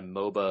Dota. my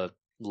MOBA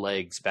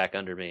legs back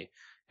under me.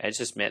 And it's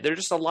just, man, there are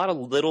just a lot of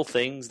little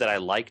things that I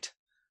liked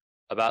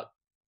about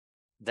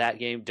that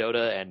game,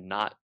 Dota, and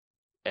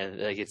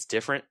like it's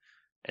different.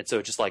 And so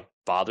it just like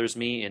bothers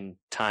me in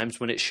times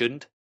when it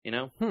shouldn't,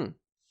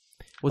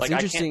 What's like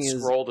interesting I can't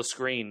scroll the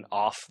screen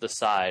off the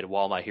side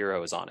while my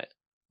hero is on it.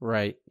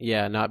 Right.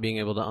 Yeah, not being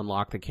able to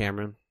unlock the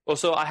camera. Well,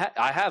 so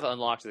I have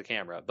unlocked the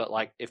camera, but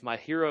like if my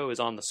hero is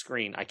on the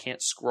screen, I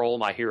can't scroll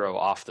my hero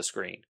off the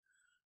screen.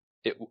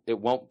 It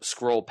won't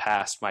scroll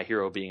past my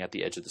hero being at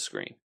the edge of the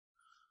screen.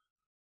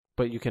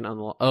 But you can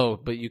unlock. Oh,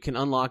 but you can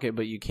unlock it,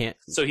 but you can't.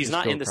 So he's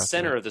not in the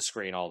center of the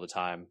screen all the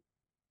time.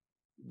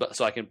 But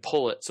so I can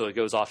pull it so it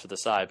goes off to the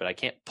side, but I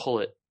can't pull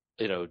it,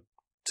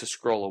 to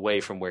scroll away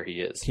from where he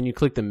is. Can you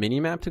click the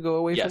mini map to go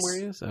away from where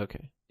he is?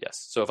 Okay.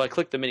 Yes. So if I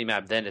click the mini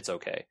map, then it's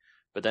okay.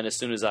 But then as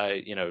soon as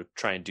I,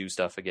 try and do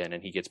stuff again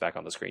and he gets back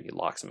on the screen, he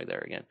locks me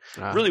there again.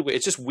 Really,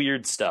 it's just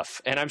weird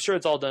stuff. And I'm sure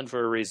it's all done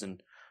for a reason.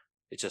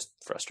 It just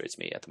frustrates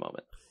me at the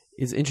moment.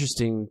 It's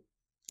interesting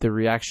the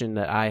reaction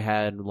that I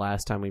had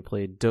last time we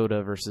played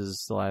Dota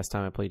versus the last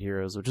time I played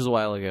Heroes, which was a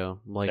while ago.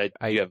 Like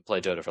you haven't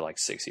played Dota for like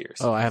 6 years.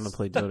 Oh, I haven't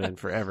played Dota in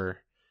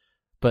forever.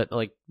 But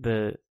like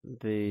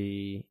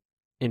the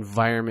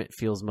environment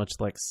feels much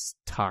like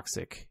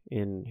toxic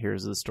in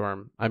Heroes of the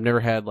Storm. I've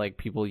never had like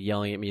people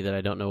yelling at me that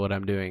I don't know what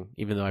I'm doing,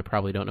 even though I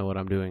probably don't know what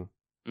I'm doing.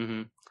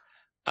 Mm-hmm.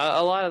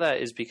 A lot of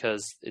that is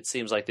because it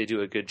seems like they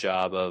do a good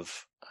job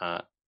of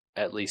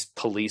at least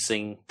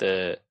policing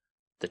the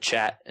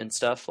chat and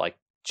stuff. Like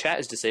chat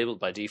is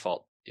disabled by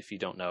default if you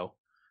don't know.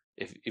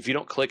 If you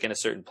don't click in a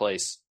certain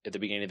place at the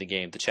beginning of the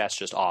game, the chat's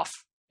just off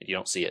and you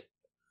don't see it,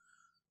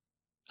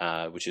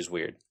 which is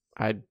weird.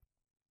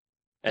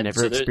 I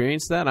never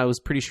experienced that. I was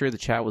pretty sure the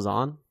chat was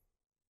on.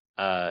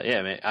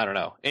 Yeah, man, I don't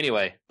know.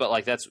 Anyway, but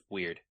like that's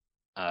weird.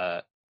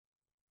 And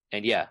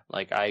yeah,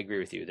 like I agree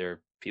with you.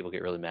 People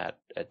get really mad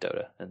at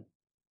Dota, and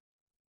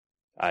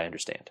I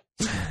understand.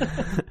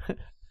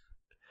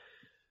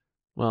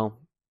 Well,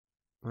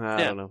 I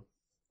don't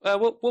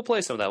know. We'll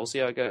play some of that. We'll see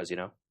how it goes.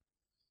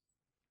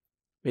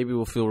 Maybe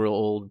we'll feel real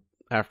old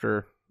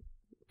after,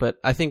 but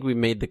I think we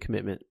made the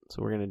commitment,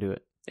 so we're gonna do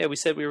it. Yeah, we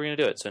said we were going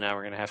to do it, so now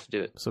we're going to have to do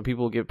it. So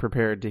people get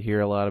prepared to hear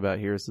a lot about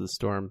Heroes of the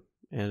Storm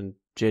and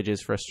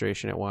JJ's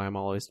frustration at why I'm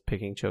always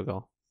picking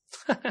Cho'Gall.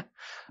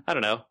 I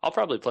don't know. I'll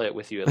probably play it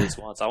with you at least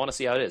once. I want to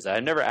see how it is. I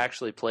never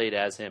actually played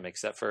as him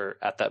except for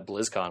at that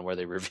BlizzCon where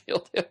they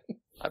revealed him.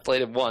 I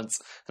played him once,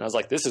 and I was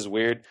like, this is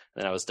weird, and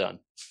then I was done.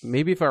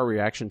 Maybe if our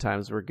reaction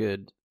times were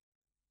good.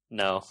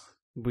 No.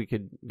 We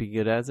could be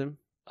good as him?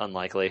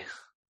 Unlikely.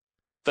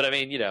 But I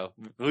mean,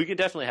 we could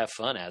definitely have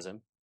fun as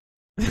him.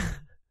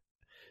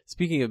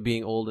 Speaking of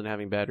being old and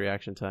having bad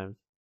reaction time,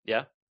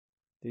 Yeah.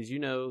 did you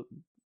know?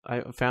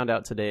 I found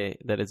out today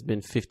that it's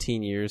been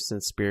 15 years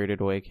since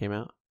Spirited Away came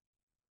out.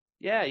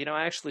 Yeah,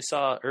 I actually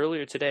saw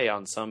earlier today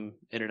on some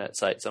internet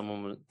site,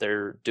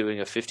 they're doing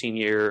a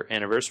 15-year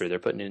anniversary. They're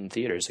putting it in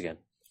theaters again.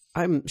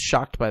 I'm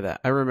shocked by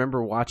that. I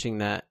remember watching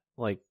that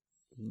like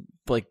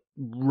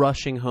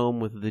rushing home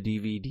with the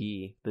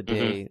DVD the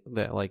day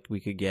that like we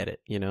could get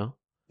it,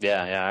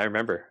 Yeah, I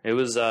remember. It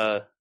was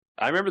I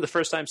remember the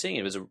first time seeing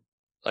it.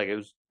 It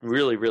was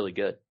really, really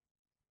good.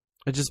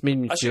 It just made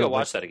me I should go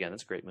watch that again.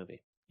 It's a great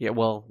movie. Yeah,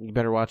 well, you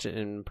better watch it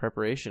in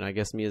preparation. I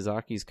guess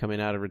Miyazaki's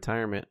coming out of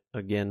retirement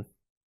again.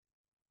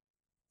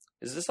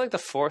 Is this like the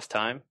fourth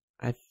time?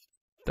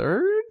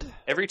 Third?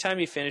 Every time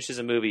he finishes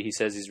a movie, he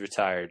says he's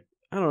retired.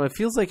 I don't know. It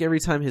feels like every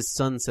time his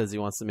son says he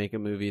wants to make a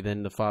movie,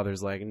 then the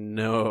father's like,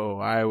 no,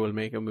 I will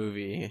make a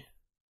movie.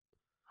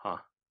 Huh.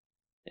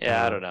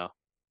 Yeah, I don't know.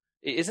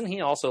 Isn't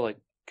he also like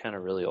kind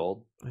of really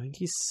old? I think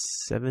he's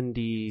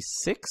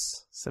 76,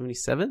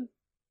 77.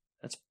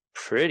 That's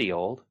pretty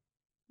old.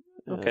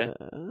 Okay.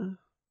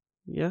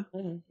 Yeah.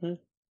 Mm-hmm.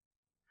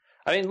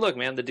 I mean, look,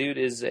 man, the dude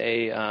is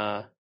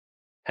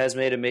has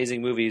made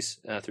amazing movies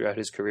throughout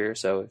his career.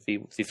 So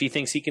if he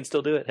thinks he can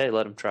still do it, hey,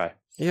 let him try.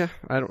 Yeah,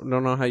 I don't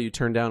know how you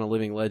turn down a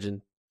living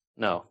legend.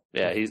 No,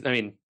 yeah,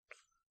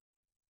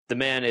 the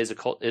man is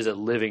a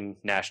living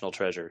national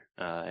treasure,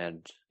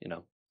 and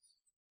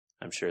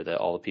I'm sure that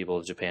all the people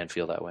of Japan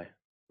feel that way.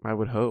 I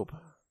would hope.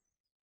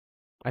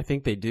 I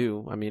think they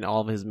do. I mean,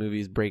 all of his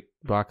movies break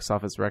box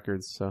office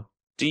records. So,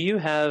 do you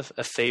have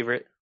a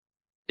favorite?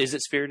 Is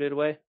it Spirited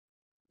Away?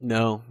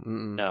 No.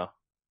 No.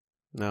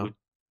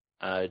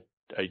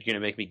 Are you going to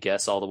make me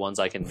guess all the ones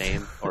I can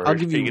name? Or I'll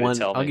give you one.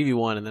 Tell me? I'll give you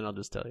one, and then I'll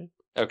just tell you.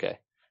 Okay.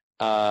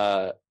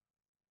 Totoro.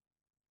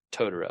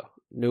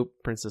 Nope.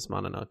 Princess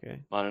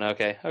Mononoke.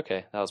 Mononoke.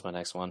 Okay, that was my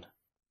next one.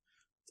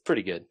 It's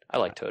pretty good. I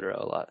like Totoro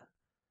a lot.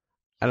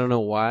 I don't know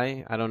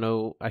why. I don't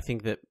know. I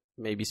think that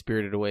maybe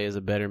Spirited Away is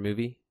a better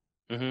movie.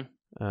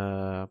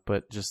 Mm-hmm.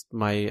 But just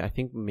I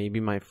think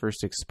maybe my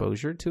first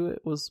exposure to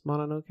it was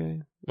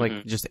Mononoke.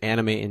 Like just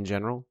anime in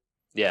general.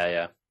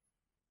 Yeah.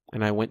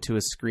 And I went to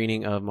a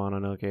screening of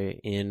Mononoke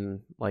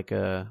in like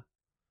a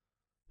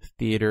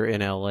theater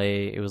in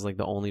LA. It was like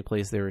the only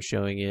place they were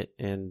showing it,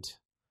 and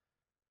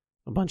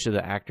a bunch of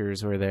the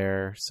actors were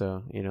there.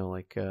 So,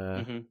 like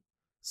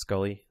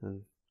Scully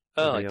and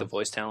like else. the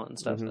voice talent and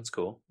stuff. Mm-hmm. That's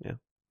cool. Yeah.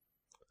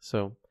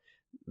 So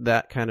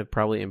that kind of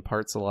probably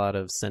imparts a lot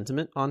of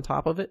sentiment on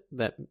top of it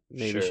that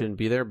maybe shouldn't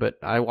be there, but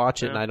I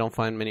watch it and I don't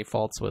find many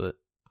faults with it.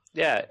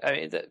 Yeah, I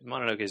mean,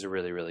 Mononoke is a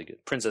really, really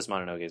good. Princess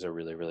Mononoke is a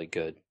really, really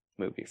good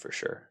movie for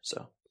sure.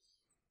 So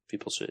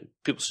people should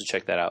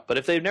check that out. But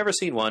if they've never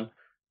seen one,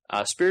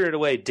 Spirited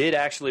Away did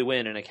actually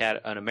win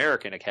an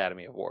American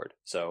Academy Award.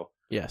 So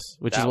yes,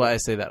 which is why I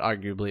say that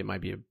arguably it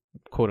might be a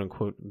quote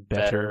unquote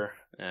better.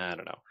 I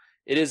don't know.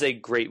 It is a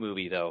great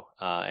movie though,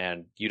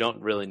 and you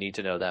don't really need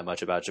to know that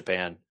much about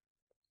Japan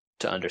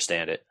to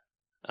understand it.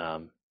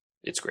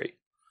 It's great,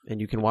 and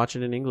you can watch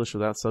it in English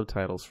without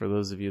subtitles. For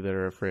those of you that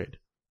are afraid.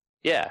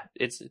 Yeah,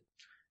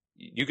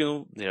 you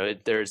can,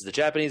 there's the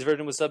Japanese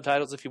version with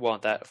subtitles if you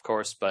want that, of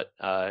course, but,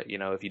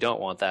 if you don't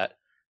want that,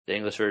 the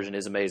English version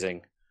is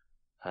amazing,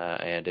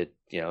 and it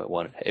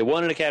won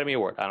an Academy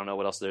Award. I don't know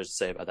what else there's to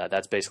say about that.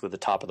 That's basically the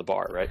top of the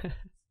bar, right?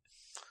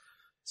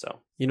 So,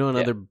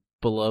 another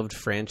beloved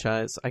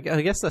franchise, I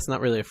guess that's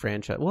not really a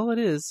franchise. Well, it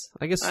is.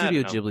 I guess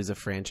Studio Ghibli's a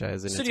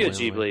franchise. Studio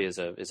Ghibli is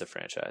a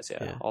franchise,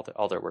 yeah.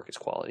 All their work is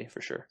quality,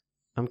 for sure.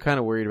 I'm kind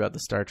of worried about the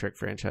Star Trek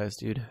franchise,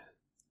 dude.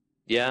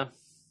 Yeah.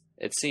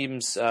 It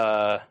seems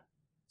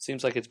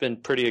like it's been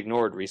pretty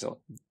ignored recently.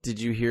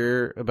 Did you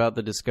hear about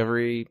the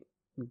Discovery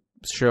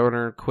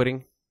showrunner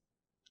quitting?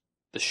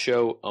 The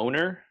show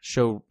owner?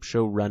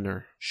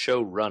 Showrunner.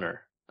 Showrunner.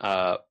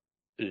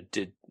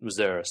 Was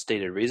there a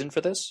stated reason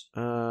for this?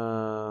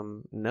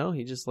 No,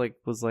 he just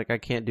was like, I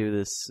can't do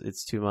this.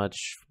 It's too much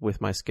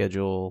with my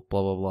schedule,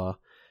 blah, blah, blah.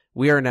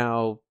 We are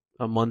now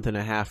a month and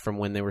a half from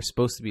when they were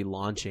supposed to be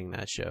launching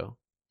that show.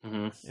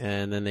 Mm-hmm.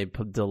 And then they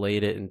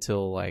delayed it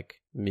until like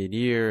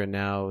mid-year, and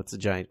now it's a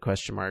giant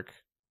question mark.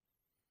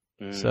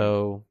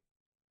 So,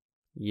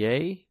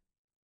 yay.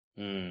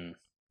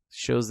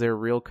 Shows they're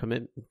real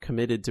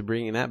committed to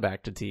bringing that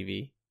back to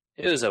TV.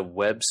 It was a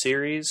web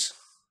series,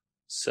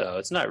 so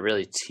it's not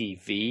really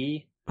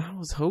TV. I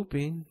was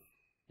hoping.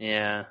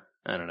 Yeah,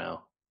 I don't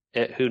know.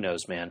 Who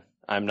knows, man?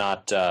 I'm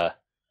not... I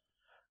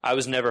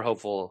was never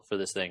hopeful for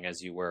this thing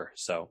as you were,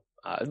 so...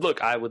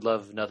 look, I would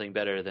love nothing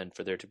better than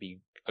for there to be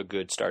a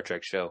good Star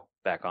Trek show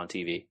back on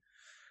TV.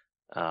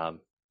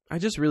 I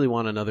just really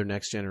want another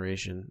Next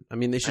Generation. I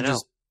mean, they should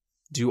just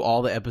do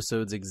all the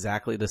episodes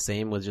exactly the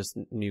same with just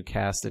new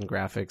cast and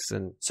graphics.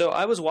 And so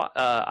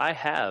I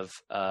have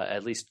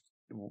at least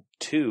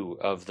 2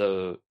 of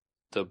the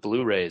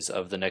Blu-rays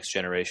of the Next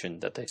Generation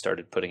that they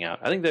started putting out.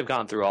 I think they've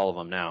gone through all of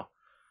them now.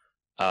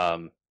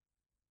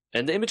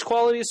 And the image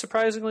quality is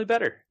surprisingly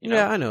better. You know?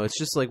 Yeah, I know. It's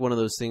just like one of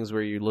those things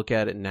where you look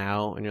at it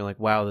now and you're like,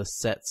 wow, the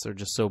sets are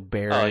just so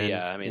barren. Oh,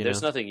 yeah. I mean,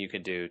 there's nothing you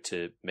can do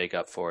to make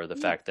up for the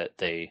fact that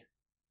they,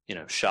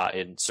 shot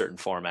in certain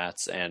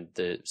formats and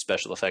the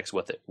special effects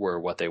were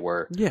what they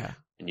were. Yeah.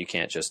 And you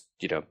can't just,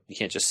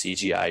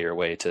 CGI your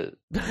way to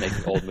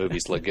make old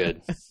movies look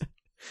good.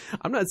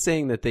 I'm not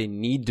saying that they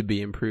need to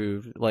be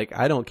improved. Like,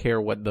 I don't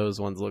care what those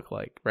ones look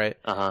like, right?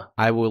 Uh-huh.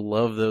 I will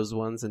love those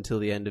ones until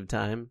the end of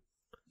time.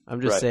 I'm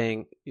just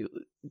saying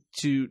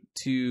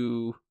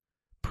to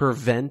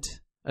prevent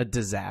a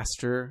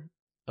disaster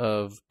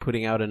of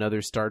putting out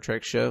another Star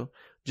Trek show,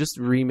 just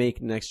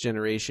remake Next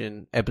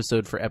Generation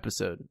episode for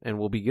episode and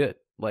we'll be good.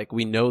 Like,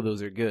 we know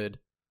those are good.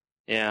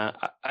 Yeah,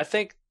 I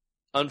think,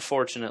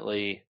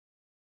 unfortunately,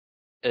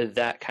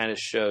 that kind of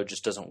show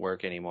just doesn't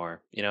work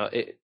anymore.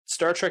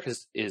 Star Trek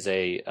is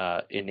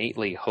a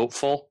innately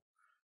hopeful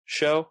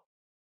show,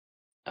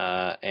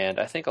 and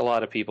I think a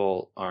lot of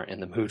people aren't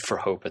in the mood for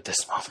hope at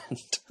this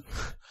moment.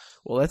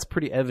 Well, that's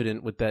pretty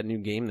evident with that new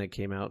game that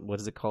came out. What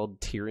is it called?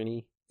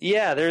 Tyranny?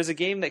 Yeah, there's a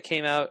game that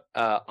came out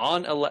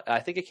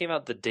I think it came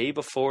out the day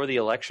before the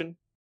election,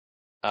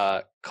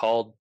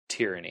 called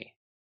Tyranny.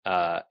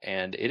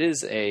 And it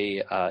is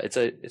it's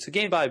a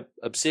game by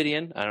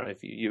Obsidian. I don't know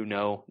if you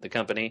know the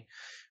company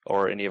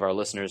or any of our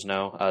listeners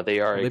know. They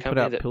are a company put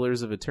out that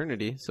Pillars of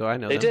Eternity, so I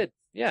know they them. did.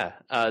 Yeah,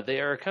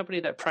 they are a company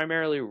that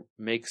primarily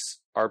makes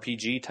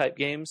RPG type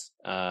games.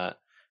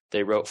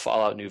 They wrote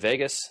Fallout New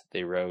Vegas.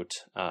 They wrote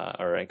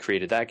or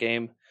created that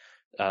game.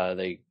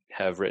 They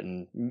have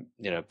written,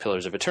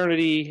 Pillars of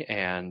Eternity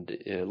and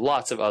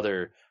lots of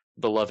other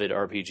beloved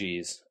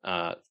RPGs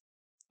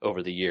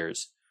over the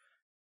years.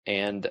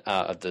 And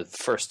the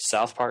first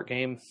South Park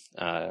game,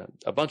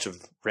 a bunch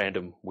of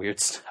random weird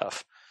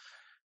stuff.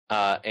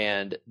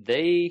 And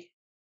they,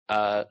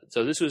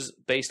 so this was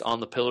based on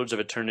the Pillars of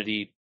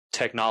Eternity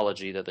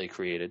technology that they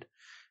created.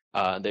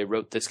 They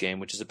wrote this game,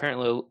 which is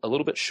apparently a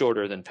little bit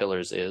shorter than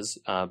Pillars is,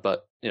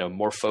 but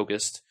more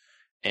focused.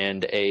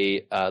 And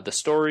the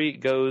story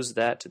goes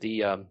that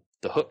the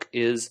hook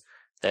is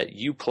that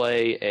you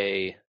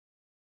play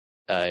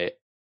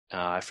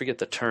I forget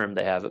the term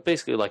they have, but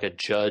basically like a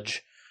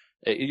judge.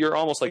 You're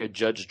almost like a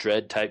Judge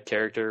Dredd type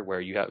character where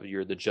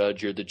you're the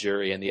judge, you're the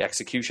jury, and the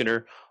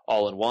executioner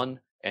all in one,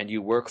 and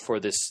you work for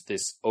this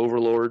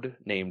overlord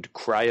named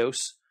Kryos,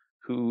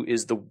 who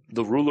is the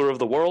ruler of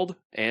the world,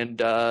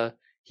 and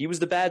he was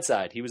the bad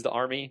side. He was the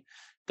army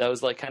that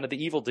was like kind of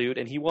the evil dude,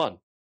 and he won.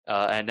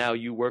 And now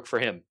you work for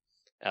him,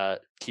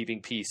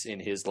 keeping peace in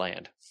his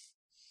land.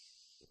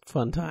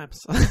 Fun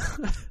times.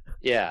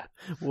 Yeah.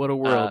 What a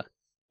world.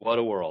 What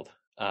a world.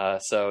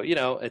 So,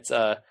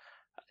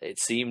 it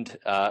seemed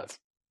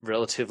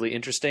relatively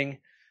interesting.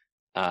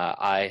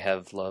 I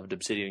have loved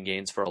Obsidian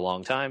games for a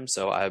long time,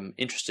 so I'm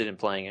interested in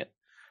playing it.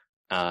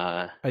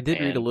 I did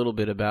read a little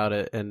bit about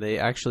it, and they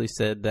actually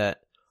said that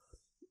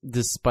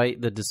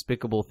despite the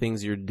despicable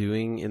things you're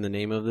doing in the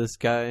name of this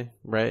guy,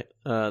 right?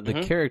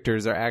 The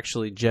characters are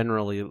actually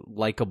generally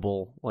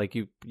likable. Like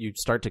you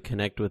start to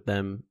connect with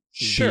them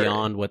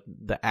beyond what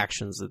the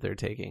actions that they're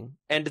taking.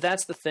 And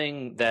that's the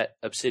thing that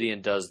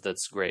Obsidian does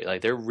that's great.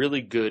 Like, they're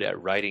really good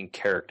at writing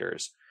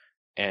characters.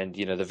 And,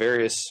 the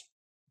various...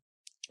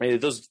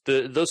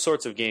 those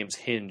sorts of games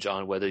hinge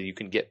on whether you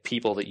can get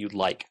people that you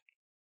like.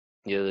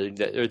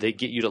 Or they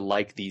get you to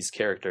like these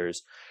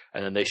characters,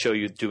 and then they show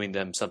you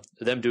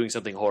them doing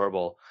something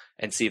horrible,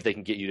 and see if they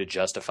can get you to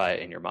justify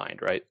it in your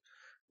mind, right?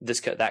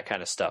 That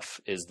kind of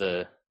stuff is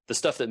the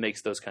stuff that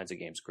makes those kinds of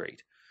games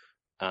great.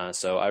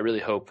 So I really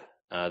hope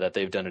that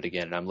they've done it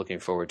again, and I'm looking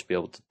forward to be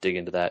able to dig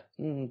into that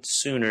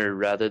sooner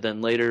rather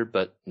than later,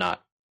 but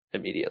not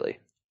immediately.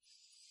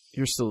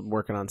 You're still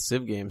working on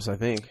Civ games, I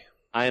think.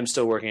 I am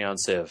still working on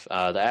Civ.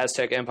 The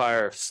Aztec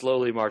Empire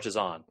slowly marches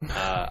on.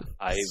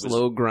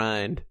 Slow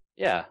grind.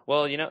 Yeah,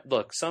 well,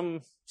 look,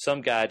 some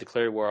guy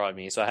declared war on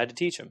me, so I had to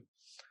teach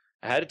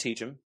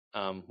him.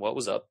 What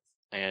was up,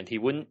 and he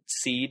wouldn't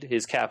cede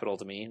his capital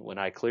to me when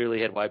I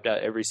clearly had wiped out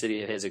every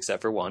city of his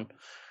except for one.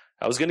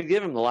 I was going to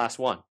give him the last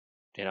one.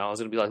 I was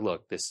going to be like,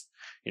 look, this,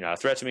 not a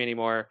threat to me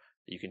anymore.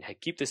 You can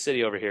keep this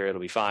city over here. It'll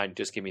be fine.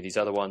 Just give me these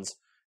other ones.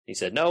 He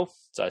said no,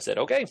 so I said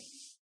okay.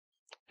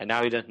 And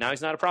now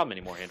he's not a problem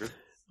anymore, Andrew.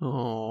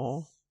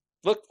 Oh,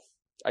 look,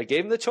 I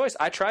gave him the choice.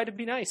 I tried to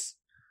be nice.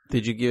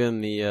 Did you give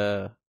him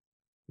the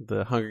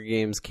Hunger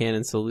Games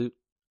cannon salute?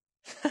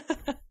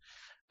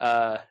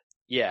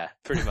 Yeah,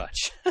 pretty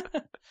much.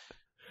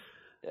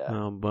 Yeah.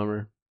 Oh,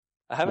 bummer.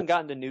 I haven't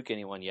gotten to nuke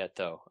anyone yet,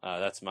 though.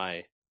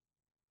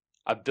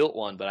 I built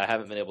one, but I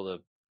haven't been able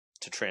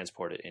to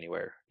transport it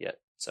anywhere yet.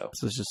 So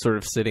it's just sort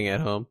of sitting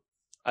at home.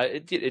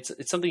 It's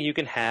something you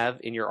can have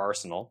in your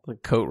arsenal,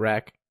 like coat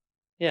rack.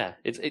 Yeah,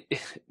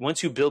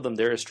 once you build them,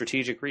 they're a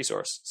strategic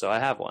resource. So I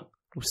have one.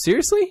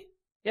 Seriously?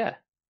 Yeah.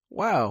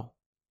 Wow.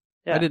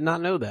 Yeah. I did not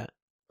know that.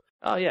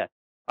 Oh yeah.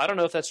 I don't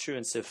know if that's true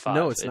in Civ 5.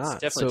 No, it's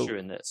not. It's definitely true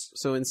in this.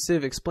 So in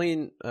Civ,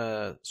 explain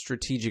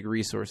strategic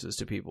resources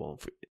to people.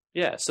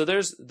 Yeah, so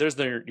there's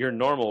your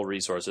normal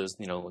resources,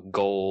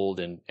 gold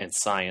and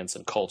science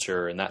and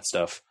culture and that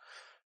stuff.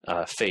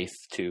 Faith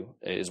too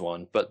is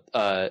one, but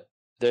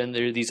then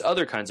there are these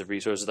other kinds of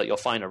resources that you'll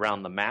find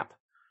around the map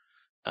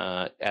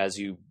as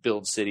you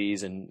build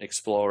cities and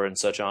explore and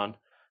such on.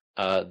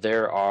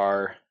 There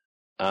are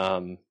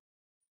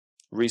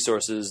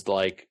resources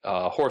like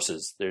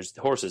horses. There's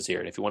horses here,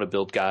 and if you want to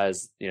build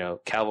guys,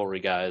 cavalry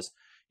guys,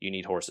 you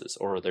need horses.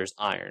 Or there's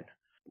iron.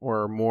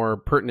 Or more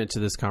pertinent to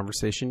this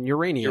conversation,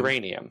 uranium.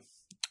 Uranium,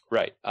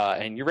 right?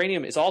 And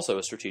uranium is also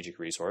a strategic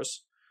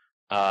resource.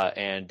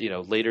 And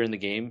later in the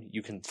game,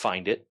 you can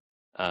find it.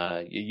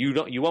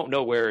 You won't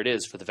know where it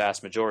is for the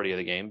vast majority of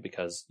the game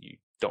because you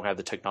don't have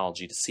the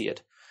technology to see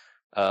it.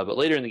 But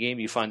later in the game,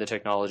 you find the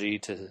technology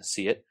to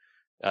see it.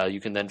 You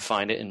can then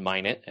find it and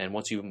mine it. And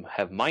once you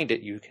have mined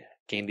it, you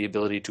gain the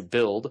ability to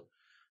build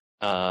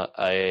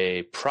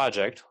a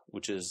project,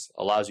 which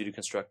allows you to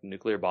construct a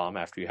nuclear bomb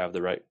after you have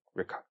the right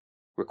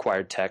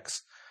required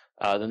techs.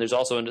 Then there's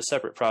also a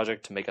separate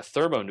project to make a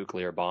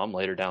thermonuclear bomb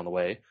later down the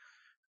way.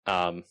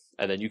 And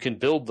then you can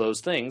build those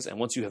things. And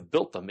once you have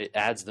built them, it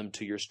adds them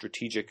to your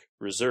strategic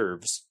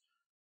reserves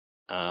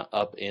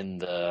up in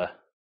the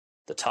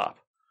top.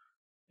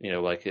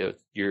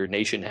 Your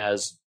nation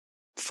has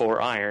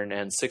 4 iron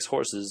and 6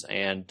 horses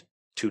and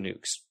 2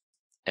 nukes.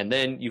 And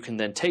then you can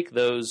then take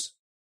those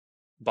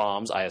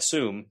bombs, I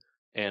assume,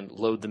 and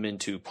load them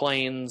into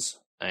planes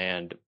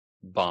and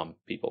bomb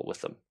people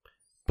with them.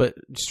 But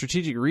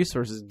strategic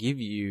resources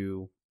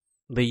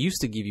they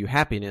used to give you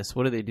happiness.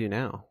 What do they do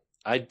now?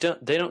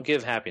 They don't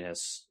give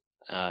happiness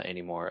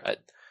anymore.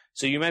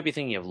 So you might be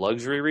thinking of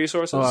luxury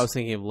resources. Oh, I was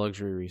thinking of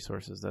luxury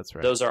resources. That's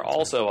right. Those are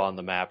also on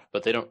the map,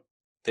 but they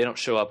don't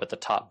show up at the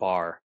top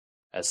bar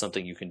as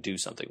something you can do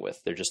something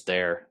with. They're just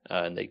there,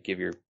 and they give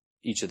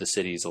each of the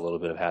cities a little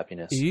bit of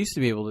happiness. You used to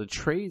be able to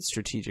trade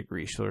strategic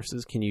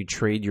resources. Can you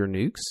trade your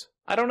nukes?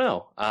 I don't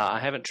know. I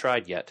haven't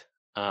tried yet.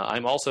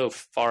 I'm also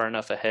far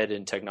enough ahead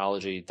in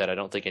technology that I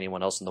don't think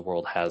anyone else in the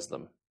world has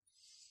them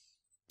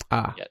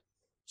yet.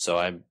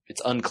 So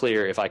it's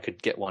unclear if I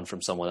could get one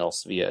from someone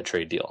else via a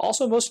trade deal.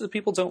 Also, most of the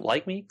people don't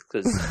like me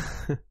because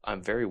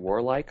I'm very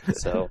warlike.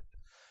 So,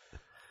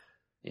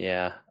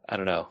 yeah, I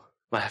don't know.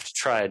 Might have to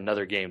try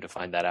another game to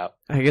find that out.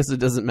 I guess it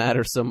doesn't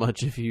matter so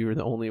much if you're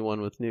the only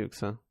one with nukes,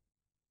 huh?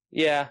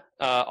 Yeah.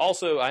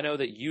 Also, I know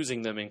that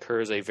using them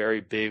incurs a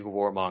very big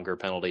warmonger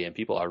penalty, and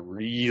people are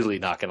really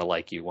not going to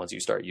like you once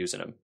you start using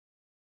them.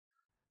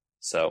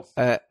 So,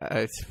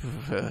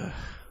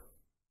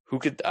 who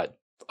could?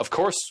 Of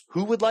course,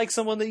 who would like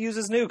someone that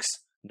uses nukes?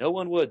 No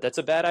one would. That's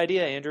a bad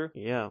idea, Andrew.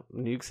 Yeah,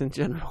 nukes in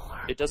general.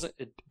 It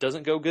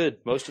doesn't go good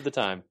most of the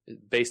time,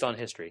 based on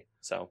history.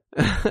 So,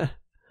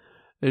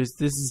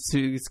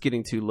 it's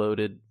getting too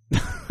loaded.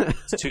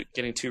 It's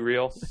getting too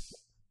real.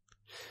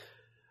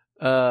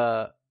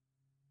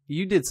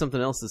 You did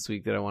something else this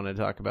week that I want to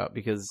talk about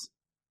because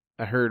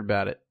I heard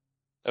about it.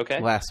 Okay.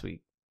 Last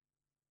week.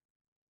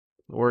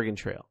 Oregon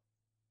Trail.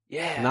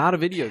 Yeah. Not a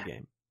video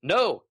game.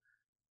 No.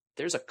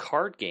 There's a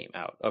card game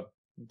out. A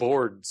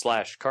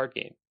board/card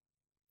game.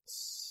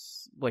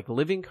 Like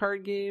living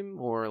card game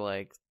or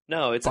like...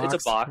 No, it's a box.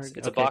 Card?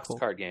 It's a boxed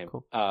card game.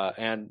 Cool.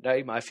 And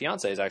my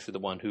fiance is actually the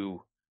one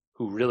who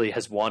really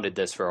has wanted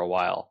this for a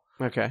while.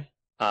 Okay.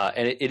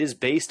 And it is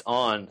based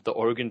on the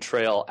Oregon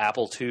Trail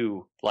Apple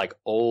II, like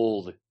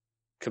old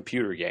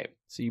computer game.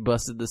 So you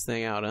busted this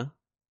thing out, huh?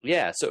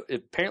 Yeah. So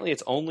apparently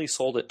it's only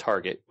sold at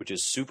Target, which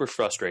is super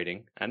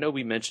frustrating. I know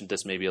we mentioned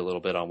this maybe a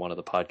little bit on one of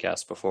the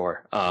podcasts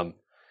before. And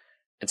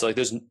so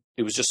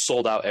it was just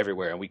sold out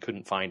everywhere and we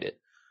couldn't find it.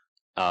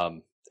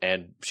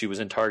 And she was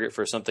in Target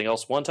for something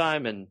else one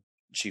time and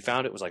she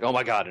found it, was like, oh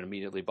my God, and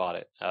immediately bought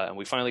it. And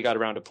we finally got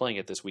around to playing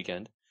it this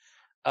weekend.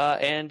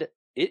 And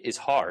it is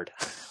hard.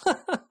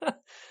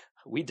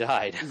 We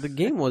died. The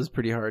game was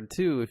pretty hard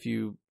too if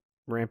you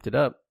ramped it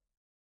up.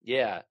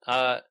 Yeah.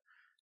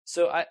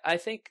 So I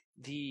think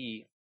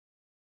the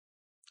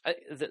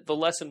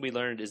lesson we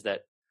learned is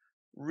that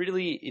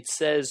really it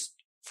says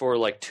for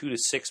like 2 to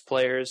 6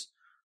 players,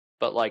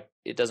 but like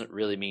it doesn't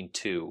really mean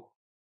 2.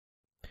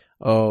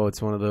 Oh,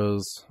 it's one of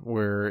those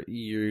where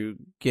you're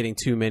getting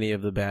too many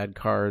of the bad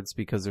cards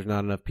because there's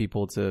not enough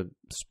people to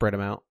spread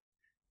them out.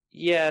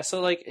 Yeah, so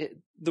like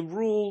the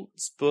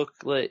rules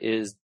booklet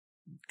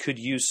could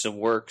use some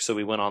work, so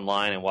we went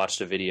online and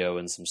watched a video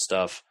and some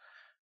stuff,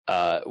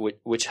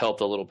 which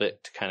helped a little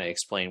bit to kind of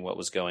explain what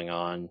was going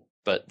on.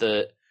 But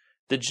the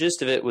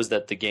gist of it was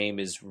that the game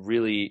is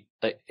really,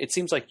 it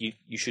seems like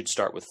you should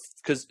start with,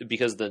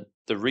 because the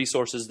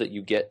resources that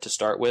you get to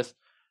start with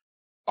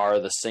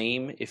are the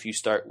same if you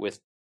start with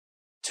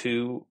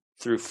 2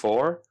 through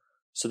 4.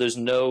 So there's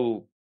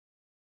no,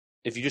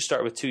 if you just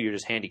start with 2, you're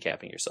just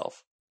handicapping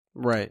yourself.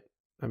 Right.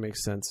 That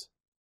makes sense.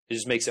 It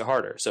just makes it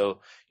harder.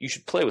 So you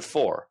should play with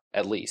 4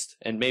 at least.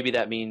 And maybe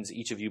that means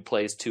each of you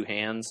plays 2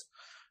 hands,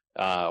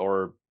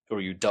 or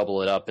you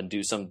double it up and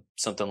do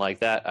something like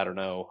that. I don't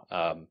know.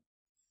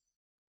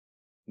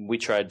 We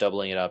tried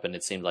doubling it up and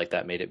it seemed like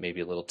that made it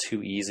maybe a little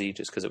too easy,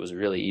 just because it was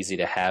really easy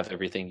to have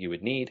everything you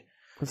would need.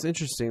 It's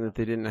interesting that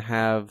they didn't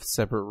have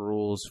separate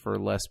rules for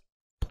less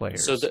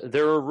players. So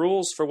there are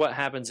rules for what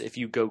happens if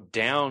you go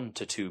down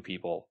to 2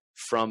 people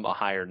from a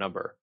higher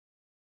number,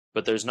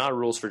 but there's not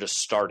rules for just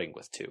starting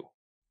with 2.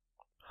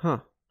 Huh.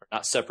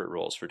 Not separate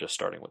rules for just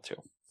starting with 2.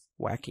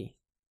 Wacky.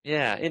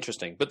 Yeah,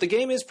 interesting. But the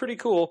game is pretty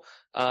cool.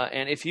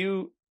 And if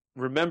you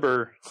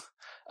remember,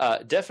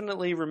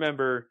 definitely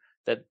remember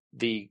that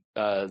the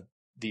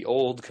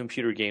old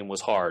computer game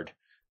was hard,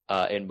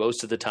 and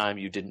most of the time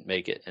you didn't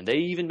make it. And they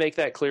even make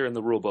that clear in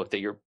the rule book that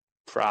you're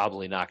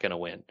probably not going to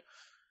win.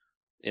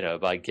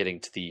 By getting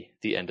to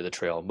the end of the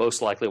trail,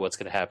 most likely what's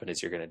going to happen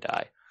is you're going to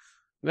die.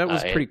 That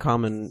was pretty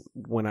common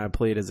when I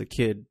played as a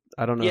kid.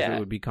 I don't know if it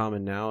would be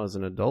common now as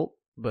an adult,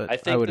 but I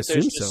think I would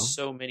assume there's just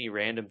so many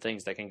random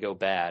things that can go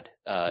bad.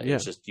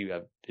 It's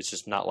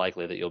just not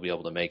likely that you'll be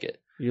able to make it.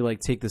 You like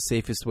take the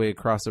safest way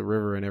across a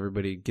river and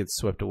everybody gets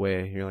swept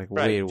away. You're like,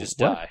 right, wait, just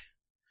what? die.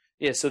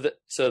 Yeah,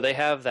 so they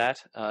have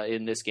that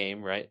in this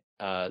game, right?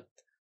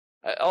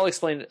 I'll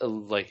explain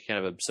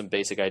some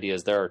basic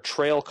ideas. There are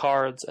trail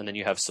cards, and then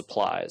you have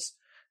supplies,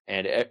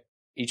 and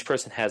each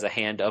person has a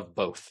hand of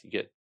both. You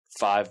get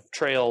 5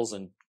 trails,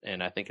 and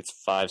I think it's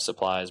 5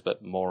 supplies,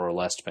 but more or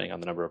less depending on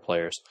the number of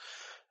players.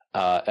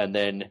 And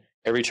then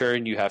every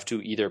turn you have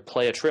to either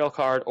play a trail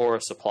card or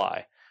a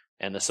supply,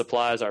 and the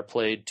supplies are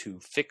played to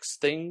fix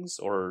things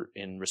or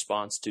in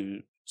response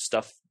to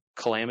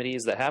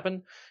calamities that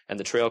happen, and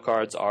the trail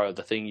cards are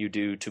the thing you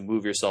do to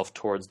move yourself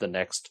towards the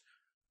next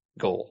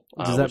goal.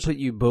 Does that put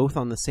you both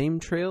on the same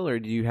trail, or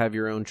do you have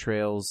your own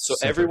trails? So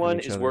everyone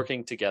is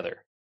working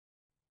together.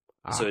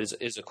 So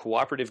it's a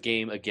cooperative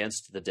game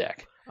against the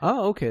deck.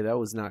 Oh, okay, that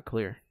was not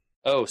clear.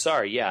 Oh,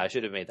 sorry. Yeah, I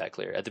should have made that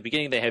clear. At the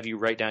beginning, they have you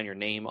write down your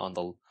name on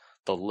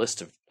the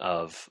list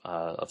of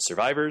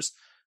survivors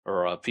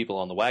or people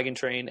on the wagon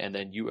train, and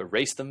then you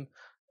erase them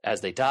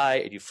as they die,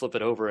 and you flip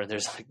it over, and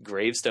there's like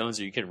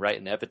gravestones, or you can write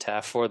an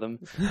epitaph for them.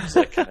 It's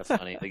like kind of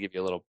funny. They give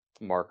you a little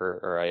marker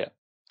or a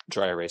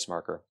dry erase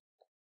marker.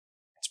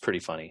 It's pretty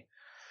funny.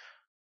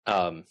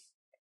 Yeah,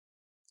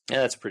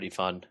 that's pretty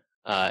fun.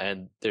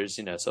 And there's,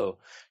 so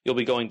you'll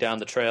be going down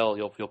the trail.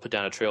 You'll put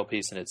down a trail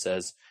piece, and it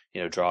says,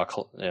 draw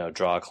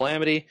a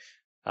calamity.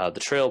 The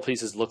trail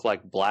pieces look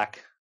like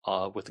black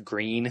with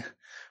green,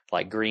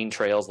 like green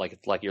trails, like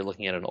you're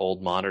looking at an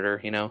old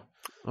monitor.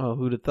 Oh,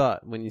 who'd have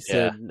thought? When you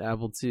said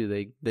Apple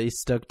II, they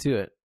stuck to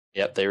it.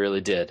 Yep, they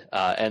really did.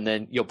 And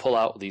then you'll pull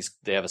out these.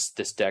 They have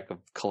this deck of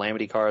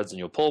calamity cards, and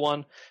you'll pull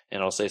one, and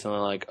it'll say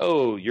something like,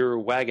 "Oh, your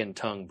wagon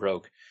tongue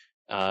broke.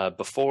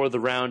 Before the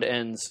round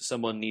ends,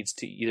 someone needs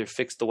to either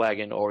fix the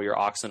wagon or your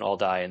oxen all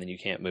die, and then you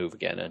can't move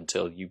again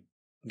until you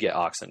get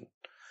oxen."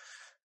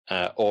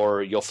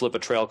 Or you'll flip a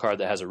trail card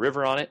that has a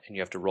river on it, and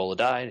you have to roll a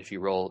die. And if you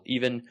roll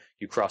even,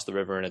 you cross the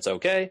river, and it's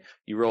okay.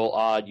 You roll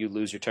odd, you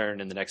lose your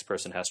turn, and the next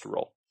person has to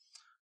roll.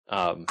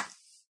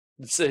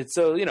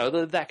 So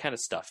that kind of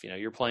stuff.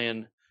 You're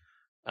playing,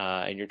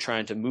 and you're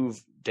trying to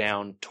move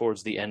down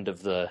towards the end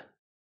of the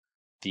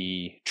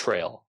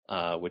trail,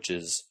 which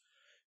is,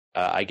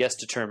 I guess,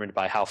 determined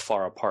by how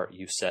far apart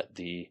you set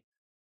the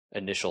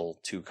initial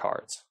 2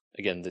 cards.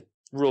 Again, the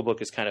rule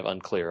book is kind of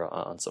unclear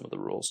on some of the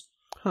rules.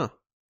 Huh.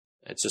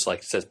 It's just like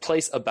it says,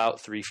 place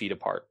about 3 feet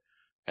apart,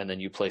 and then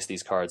you place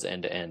these cards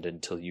end to end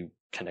until you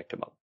connect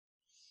them up.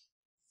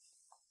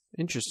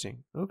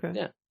 Interesting. Okay.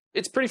 Yeah.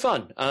 It's pretty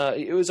fun.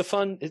 It was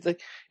it's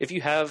like, if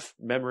you have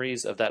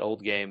memories of that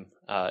old game,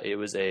 it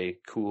was a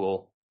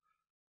cool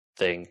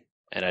thing,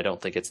 and I don't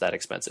think it's that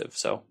expensive.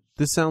 So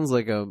this sounds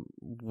like a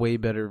way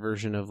better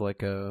version of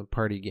like a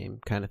party game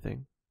kind of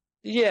thing.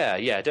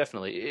 Yeah,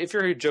 definitely. If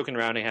you're joking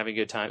around and having a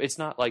good time, it's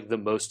not like the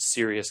most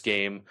serious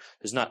game.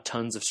 There's not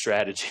tons of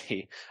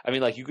strategy. I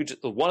mean, like, you could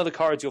one of the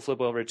cards you'll flip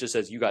over, it just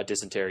says you got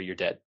dysentery, you're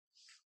dead.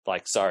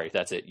 Like, sorry,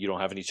 that's it. You don't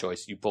have any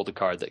choice. You pulled a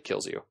card that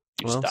kills you.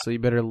 So you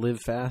better live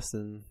fast,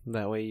 and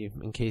that way,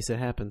 in case it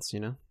happens,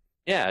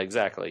 Yeah,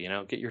 exactly.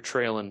 Get your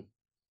trailing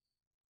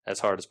as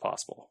hard as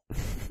possible.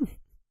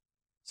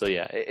 So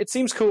yeah, it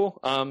seems cool.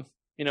 I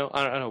don't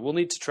know. We'll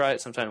need to try it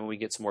sometime when we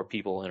get some more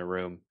people in a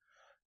room.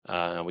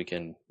 We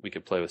can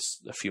play with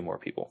a few more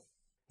people.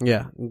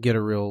 Yeah, get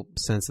a real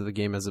sense of the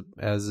game as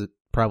it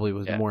probably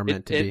was more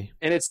meant to be.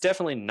 And it's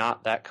definitely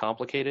not that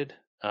complicated.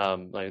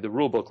 Like the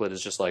rule booklet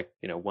is just like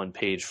 1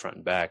 page front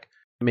and back.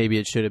 Maybe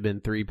it should have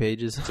been 3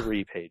 pages.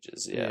 3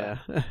 pages, yeah.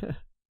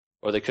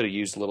 Or they could have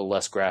used a little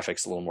less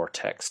graphics, a little more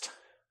text.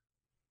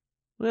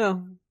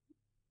 Well,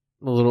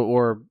 a little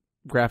or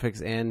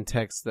graphics and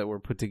text that were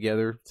put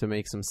together to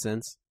make some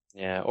sense.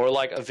 Yeah, or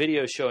like a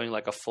video showing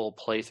like a full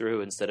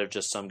playthrough instead of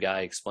just some guy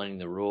explaining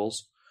the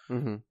rules.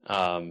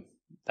 Mm-hmm.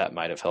 That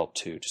might have helped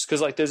too. Just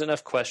because like there's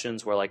enough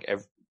questions where like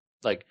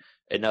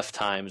enough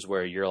times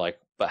where you're like,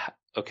 but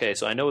okay,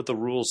 so I know what the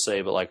rules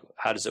say, but like,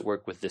 how does it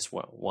work with this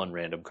one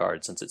random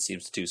card since it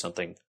seems to do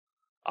something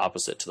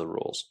opposite to the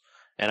rules?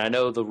 And I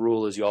know the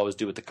rule is you always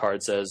do what the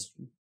card says,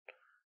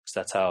 because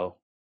that's how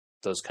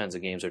those kinds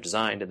of games are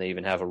designed, and they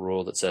even have a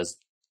rule that says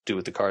do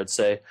what the cards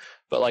say.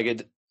 But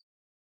like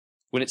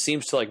when it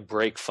seems to like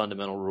break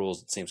fundamental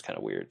rules, it seems kind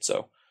of weird.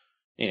 So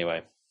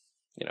anyway,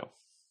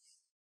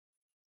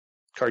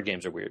 Card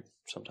games are weird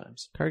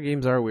sometimes. Card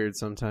games are weird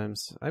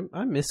sometimes.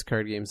 I miss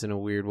card games in a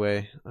weird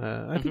way.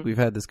 I think we've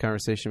had this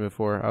conversation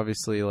before.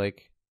 Obviously,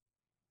 like,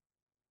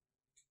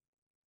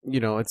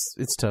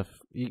 it's tough.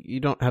 You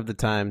don't have the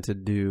time to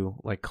do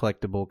like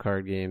collectible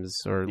card games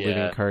or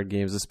living card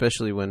games,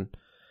 especially when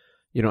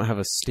you don't have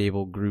a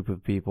stable group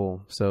of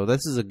people. So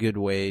this is a good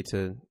way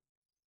to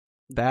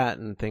that,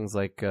 and things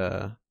like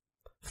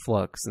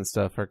Flux and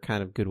stuff are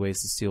kind of good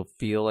ways to still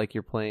feel like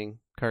you're playing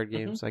card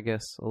games, I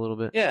guess, a little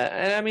bit. Yeah,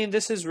 and I mean,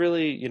 this is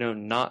really,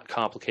 not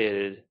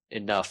complicated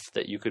enough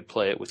that you could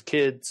play it with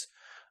kids,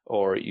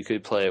 or you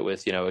could play it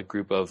with, a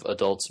group of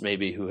adults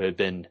maybe who had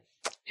been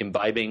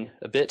imbibing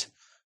a bit.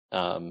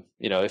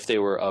 If they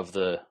were of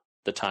the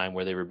time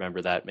where they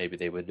remember that, maybe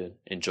they would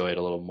enjoy it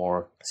a little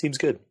more. Seems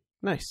good.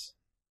 Nice.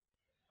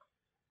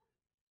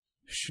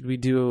 Should we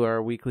do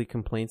our weekly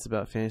complaints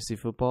about fantasy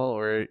football,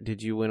 or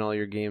did you win all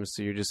your games,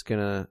 so you're just going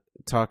to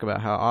talk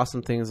about how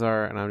awesome things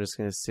are, and I'm just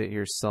going to sit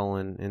here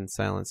sullen in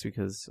silence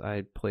because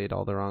I played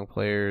all the wrong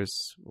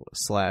players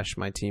 /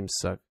 my team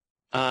suck?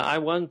 I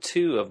won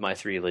 2 of my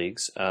 3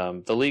 leagues.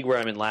 The league where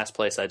I'm in last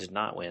place, I did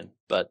not win,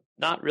 but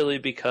not really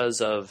because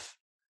of...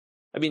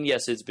 I mean,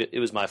 yes, it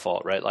was my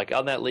fault, right? Like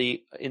on that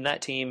league, in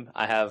that team,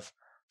 I have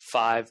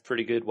 5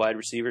 pretty good wide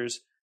receivers,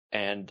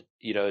 and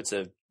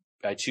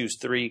I choose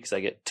 3 because I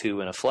get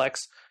 2 in a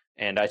flex,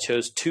 and I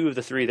chose 2 of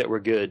the 3 that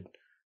were good,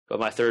 but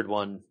my third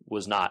one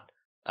was not,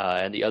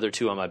 and the other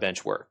 2 on my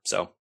bench were.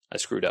 So I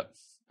screwed up.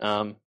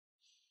 I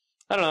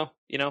don't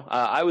know.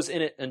 I was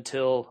in it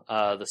until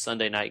the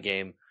Sunday night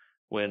game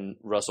when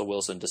Russell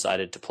Wilson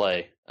decided to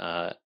play,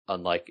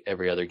 unlike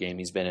every other game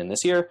he's been in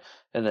this year,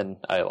 and then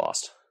I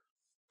lost.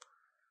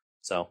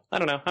 So I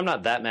don't know. I'm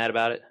not that mad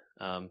about it,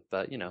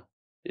 but it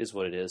is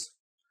what it is.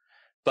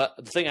 But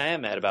the thing I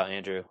am mad about,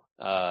 Andrew,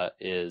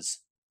 is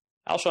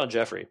Alshon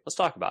Jeffrey. Let's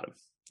talk about him.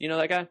 You know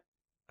that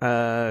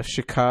guy?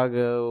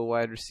 Chicago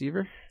wide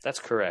receiver? That's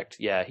correct.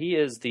 Yeah, he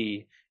is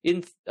he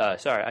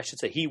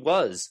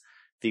was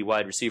the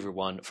wide receiver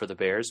one for the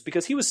Bears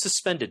because he was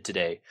suspended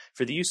today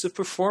for the use of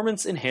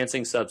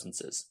performance-enhancing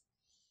substances.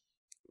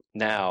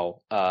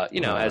 Now,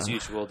 as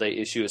usual, they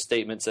issue a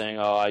statement saying,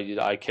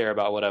 I care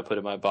about what I put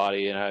in my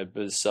body, and I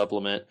was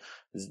supplement,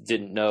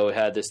 didn't know it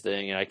had this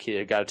thing, and I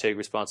got to take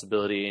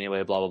responsibility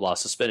anyway, blah, blah, blah,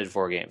 suspended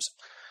 4 games.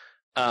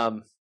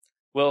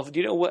 Well, do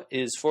you know what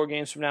is 4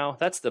 games from now?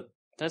 That's the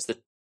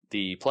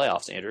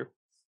playoffs, Andrew.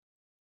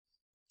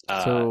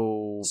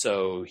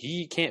 So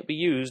he can't be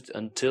used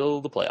until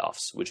the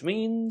playoffs, which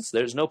means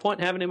there's no point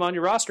in having him on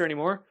your roster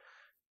anymore,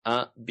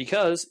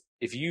 because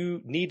if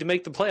you need to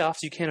make the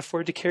playoffs, you can't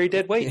afford to carry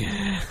dead weight.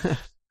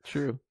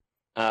 True.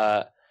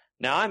 Now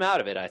I'm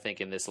out of it, I think,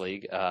 in this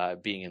league,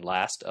 being in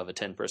last of a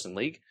 10-person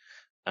league.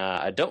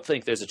 I don't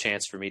think there's a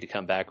chance for me to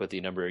come back with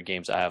the number of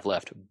games I have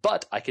left,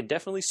 but I can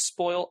definitely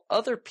spoil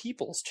other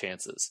people's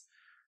chances.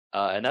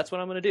 And that's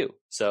what I'm going to do.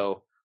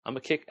 So I'm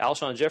going to kick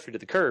Alshon Jeffrey to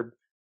the curb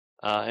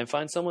and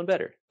find someone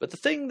better. But the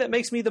thing that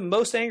makes me the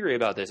most angry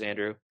about this,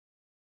 Andrew,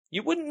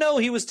 you wouldn't know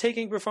he was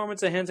taking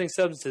performance-enhancing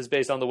substances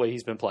based on the way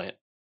he's been playing.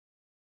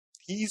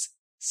 He's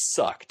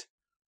sucked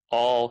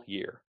all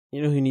year.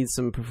 You know who needs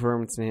some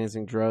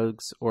performance-enhancing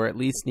drugs, or at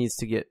least needs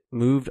to get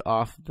moved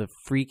off the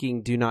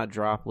freaking do not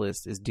drop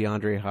list, is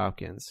DeAndre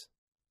Hopkins.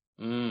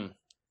 Let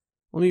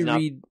me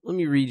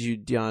read you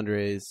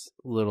DeAndre's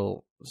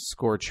little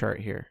score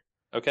chart here.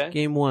 Okay.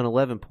 Game 1,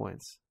 11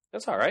 points.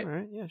 That's all right. All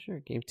right, yeah, sure.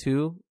 Game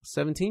 2,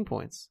 17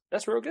 points.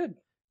 That's real good.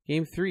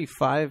 Game 3,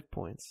 5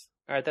 points.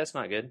 All right, that's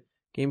not good.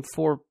 Game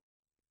 4,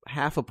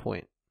 half a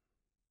point.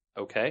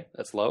 Okay,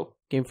 that's low.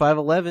 Game 5,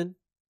 11.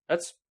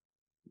 That's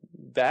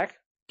back.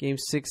 Game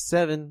 6,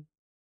 7.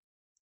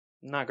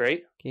 Not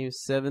great. Game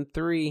 7,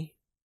 3.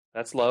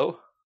 That's low.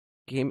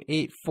 Game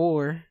 8,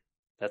 4.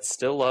 That's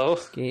still low.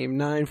 Game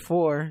 9,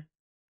 4.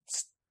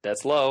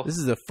 That's low. This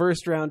is a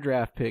first-round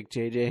draft pick,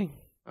 JJ.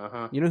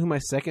 Uh-huh. You know who my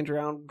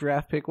second-round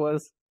draft pick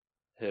was?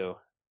 Who?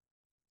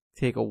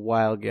 Take a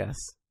wild guess.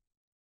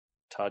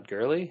 Todd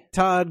Gurley?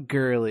 Todd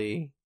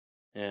Gurley.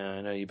 Yeah,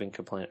 I know you've been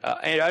complaining.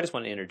 And I just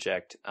want to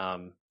interject.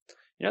 The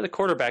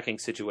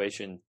quarterbacking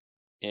situation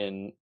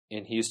in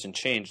Houston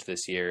changed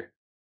this year.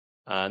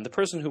 And the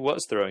person who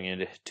was throwing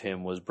into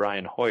him was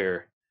Brian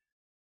Hoyer.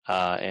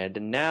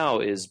 And now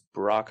is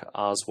Brock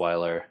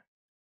Osweiler,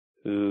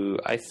 who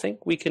I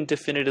think we can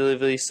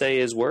definitively say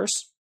is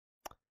worse.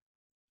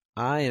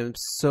 I am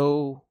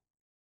so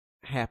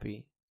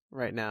happy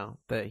right now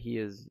that he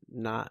is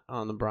not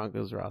on the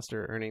Broncos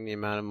roster, earning the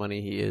amount of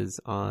money he is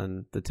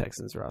on the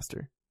Texans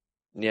roster.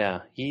 Yeah,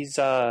 he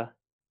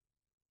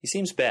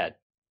seems bad.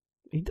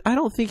 I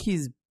don't think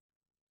he's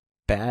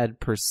bad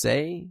per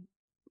se.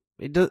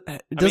 It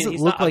doesn't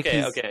look like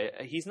he's... Okay,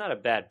 he's not a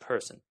bad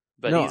person,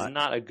 but he's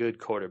not a good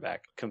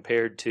quarterback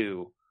compared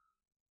to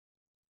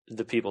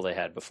the people they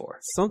had before.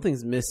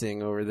 Something's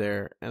missing over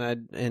there,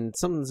 and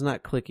something's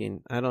not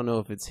clicking. I don't know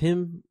if it's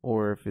him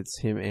or if it's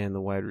him and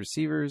the wide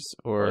receivers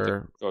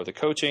or the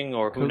coaching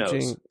or who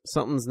knows.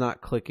 Something's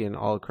not clicking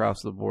all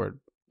across the board.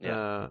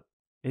 Yeah.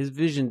 His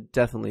vision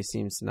definitely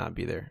seems to not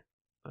be there.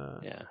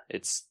 Yeah,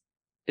 it's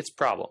a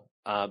problem.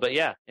 But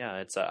yeah,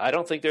 it's. I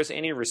don't think there's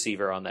any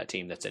receiver on that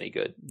team that's any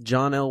good.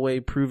 John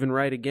Elway proven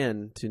right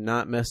again to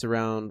not mess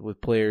around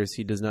with players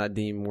he does not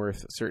deem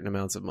worth certain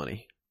amounts of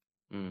money.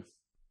 Mm.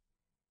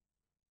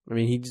 I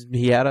mean,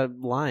 he had a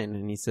line,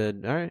 and he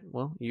said, all right,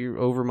 well, you're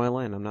over my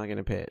line. I'm not going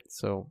to pay it.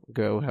 So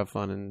go have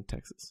fun in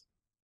Texas.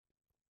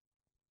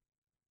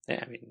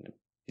 Yeah, I mean,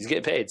 he's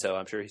getting paid, so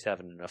I'm sure he's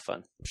having enough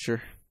fun.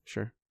 Sure.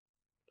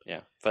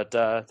 Yeah, but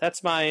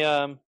that's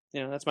my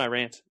that's my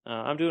rant.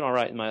 I'm doing all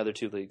right in my other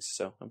 2 leagues,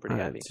 so I'm pretty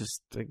happy.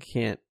 I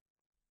can't.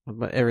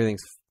 But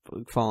everything's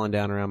falling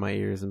down around my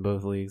ears in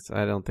both leagues.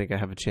 I don't think I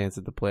have a chance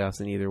at the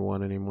playoffs in either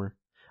one anymore.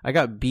 I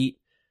got beat.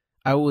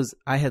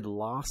 I had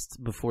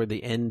lost before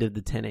the end of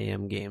the 10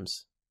 a.m.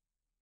 games.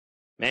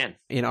 Man,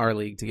 in our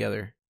league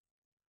together,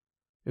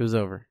 it was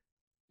over.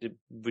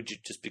 Would you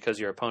just because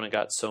your opponent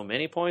got so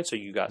many points, or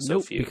you got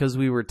so few? Because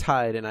we were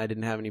tied and I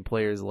didn't have any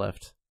players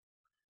left.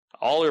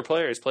 All your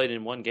players played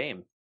in one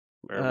game.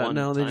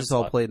 No, they just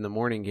all played in the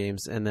morning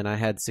games, and then I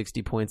had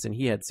 60 points and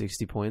he had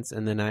 60 points,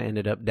 and then I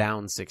ended up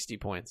down 60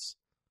 points.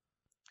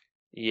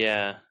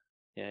 Yeah.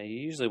 You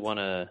usually want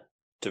to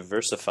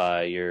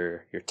diversify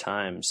your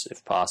times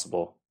if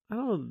possible. I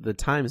don't know if the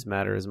times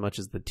matter as much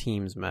as the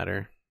teams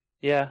matter.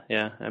 Yeah.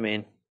 I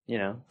mean,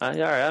 all right,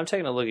 I'm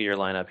taking a look at your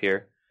lineup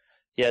here.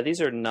 Yeah,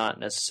 these are not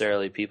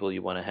necessarily people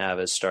you want to have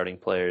as starting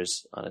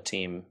players on a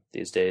team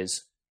these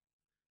days.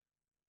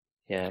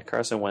 Yeah,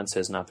 Carson Wentz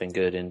has not been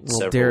good in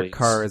several Derek weeks.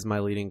 Carr is my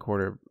leading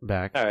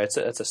quarterback. All right,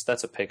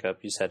 that's a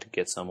pickup. You just had to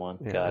get someone.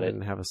 Yeah, Got it. I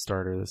didn't have a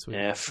starter this week.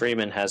 Yeah,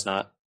 Freeman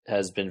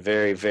has been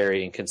very,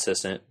 very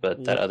inconsistent,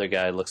 but that other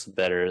guy looks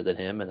better than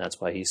him, and that's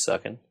why he's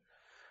sucking.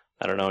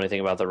 I don't know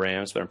anything about the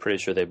Rams, but I'm pretty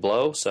sure they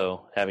blow.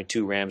 So having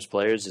 2 Rams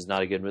players is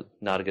not a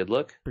good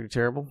look. Pretty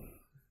terrible.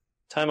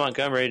 Ty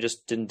Montgomery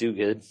just didn't do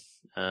good.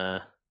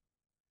 Yeah,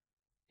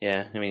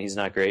 I mean he's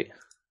not great.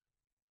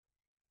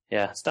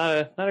 Yeah, it's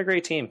not a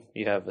great team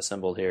you have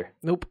assembled here.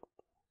 Nope.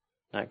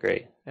 Not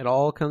great. It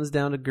all comes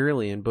down to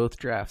Gurley in both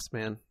drafts,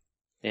 man.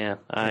 Yeah,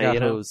 I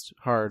got hosed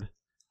hard.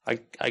 I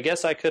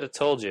guess I could have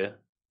told you.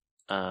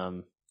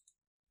 The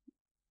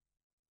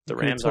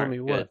Rams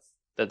aren't good.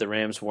 That the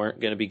Rams weren't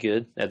going to be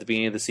good at the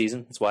beginning of the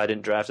season. That's why I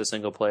didn't draft a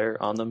single player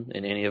on them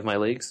in any of my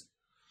leagues.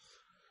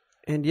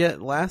 And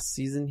yet, last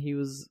season he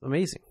was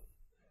amazing.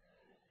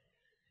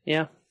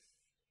 Yeah.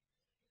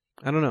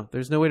 I don't know.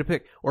 There's no way to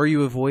pick. Or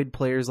you avoid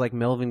players like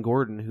Melvin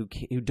Gordon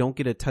who don't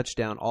get a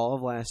touchdown all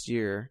of last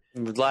year.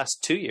 The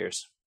last 2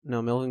 years.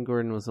 No, Melvin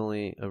Gordon was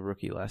only a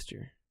rookie last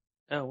year.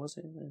 Oh, was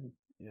he?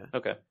 Yeah.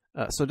 Okay.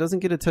 So doesn't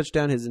get a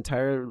touchdown his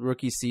entire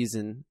rookie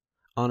season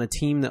on a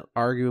team that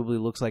arguably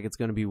looks like it's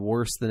going to be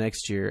worse the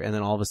next year, and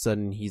then all of a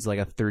sudden he's like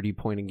a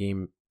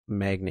 30-point-a-game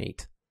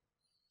magnate.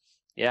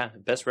 Yeah,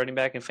 best running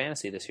back in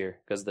fantasy this year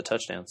because of the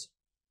touchdowns.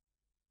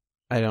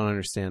 I don't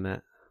understand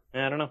that.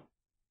 I don't know.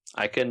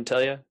 I couldn't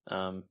tell you.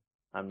 I'm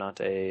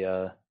not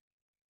a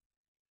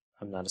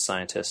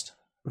scientist.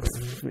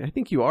 I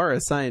think you are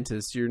a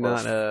scientist. You're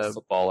not a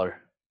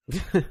footballer.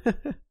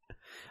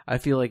 I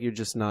feel like you're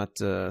just not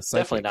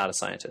definitely not a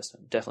scientist.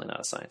 I'm definitely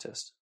not a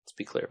scientist. Let's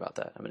be clear about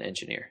that. I'm an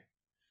engineer.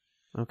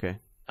 Okay.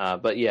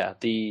 But yeah,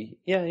 I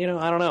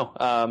don't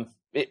know.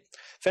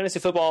 Fantasy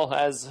football,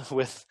 as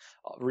with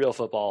real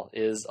football,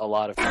 is a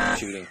lot of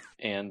shooting,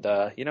 and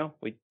you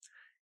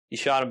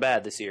shot him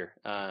bad this year.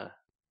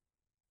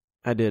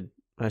 I did.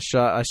 I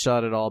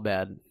shot it all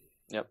bad.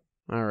 Yep.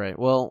 All right.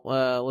 Well,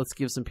 let's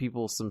give some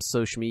people some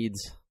social meds.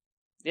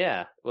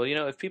 Yeah. Well,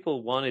 if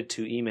people wanted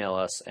to email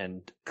us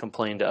and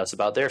complain to us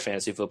about their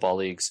fantasy football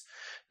leagues,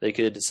 they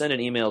could send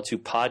an email to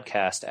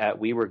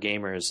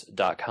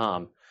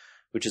podcast@weweregamers.com,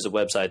 which is a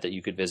website that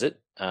you could visit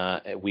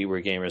at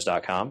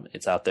weweregamers.com.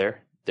 It's out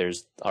there.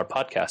 There's our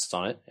podcasts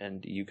on it,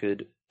 and you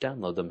could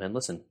download them and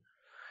listen.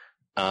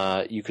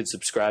 You could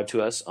subscribe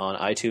to us on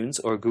iTunes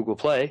or Google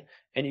Play,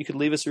 and you could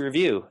leave us a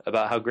review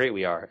about how great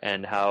we are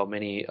and how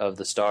many of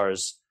the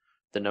stars,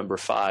 the number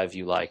 5,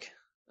 you like.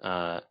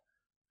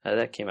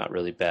 That came out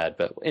really bad,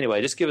 but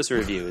anyway, just give us a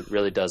review. It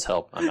really does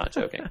help. I'm not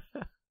joking.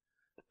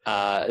 We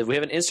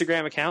have an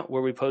Instagram account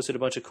where we posted a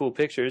bunch of cool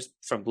pictures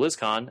from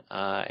BlizzCon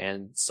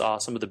and saw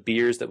some of the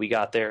beers that we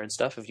got there and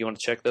stuff. If you want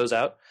to check those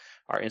out,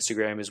 our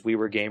Instagram is We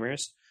Were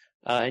Gamers,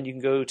 and you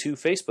can go to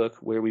Facebook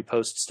where we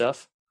post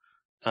stuff,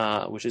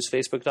 which is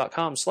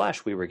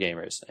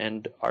facebook.com/WeWereGamers,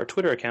 and our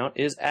Twitter account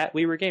is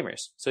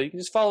 @WeWereGamers. So you can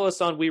just follow us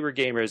on We Were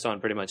Gamers on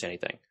pretty much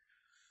anything,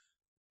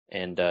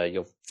 and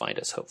you'll find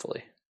us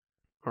hopefully.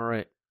 All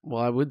right. Well,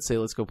 I would say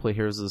let's go play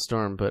Heroes of the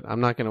Storm, but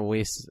I'm not going to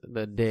waste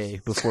the day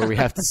before we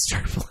have to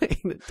start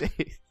playing the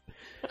day.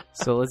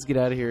 So let's get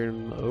out of here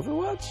and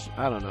Overwatch?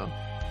 I don't know.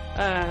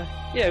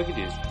 Yeah, we could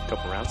do a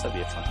couple rounds.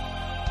 That'd be fun.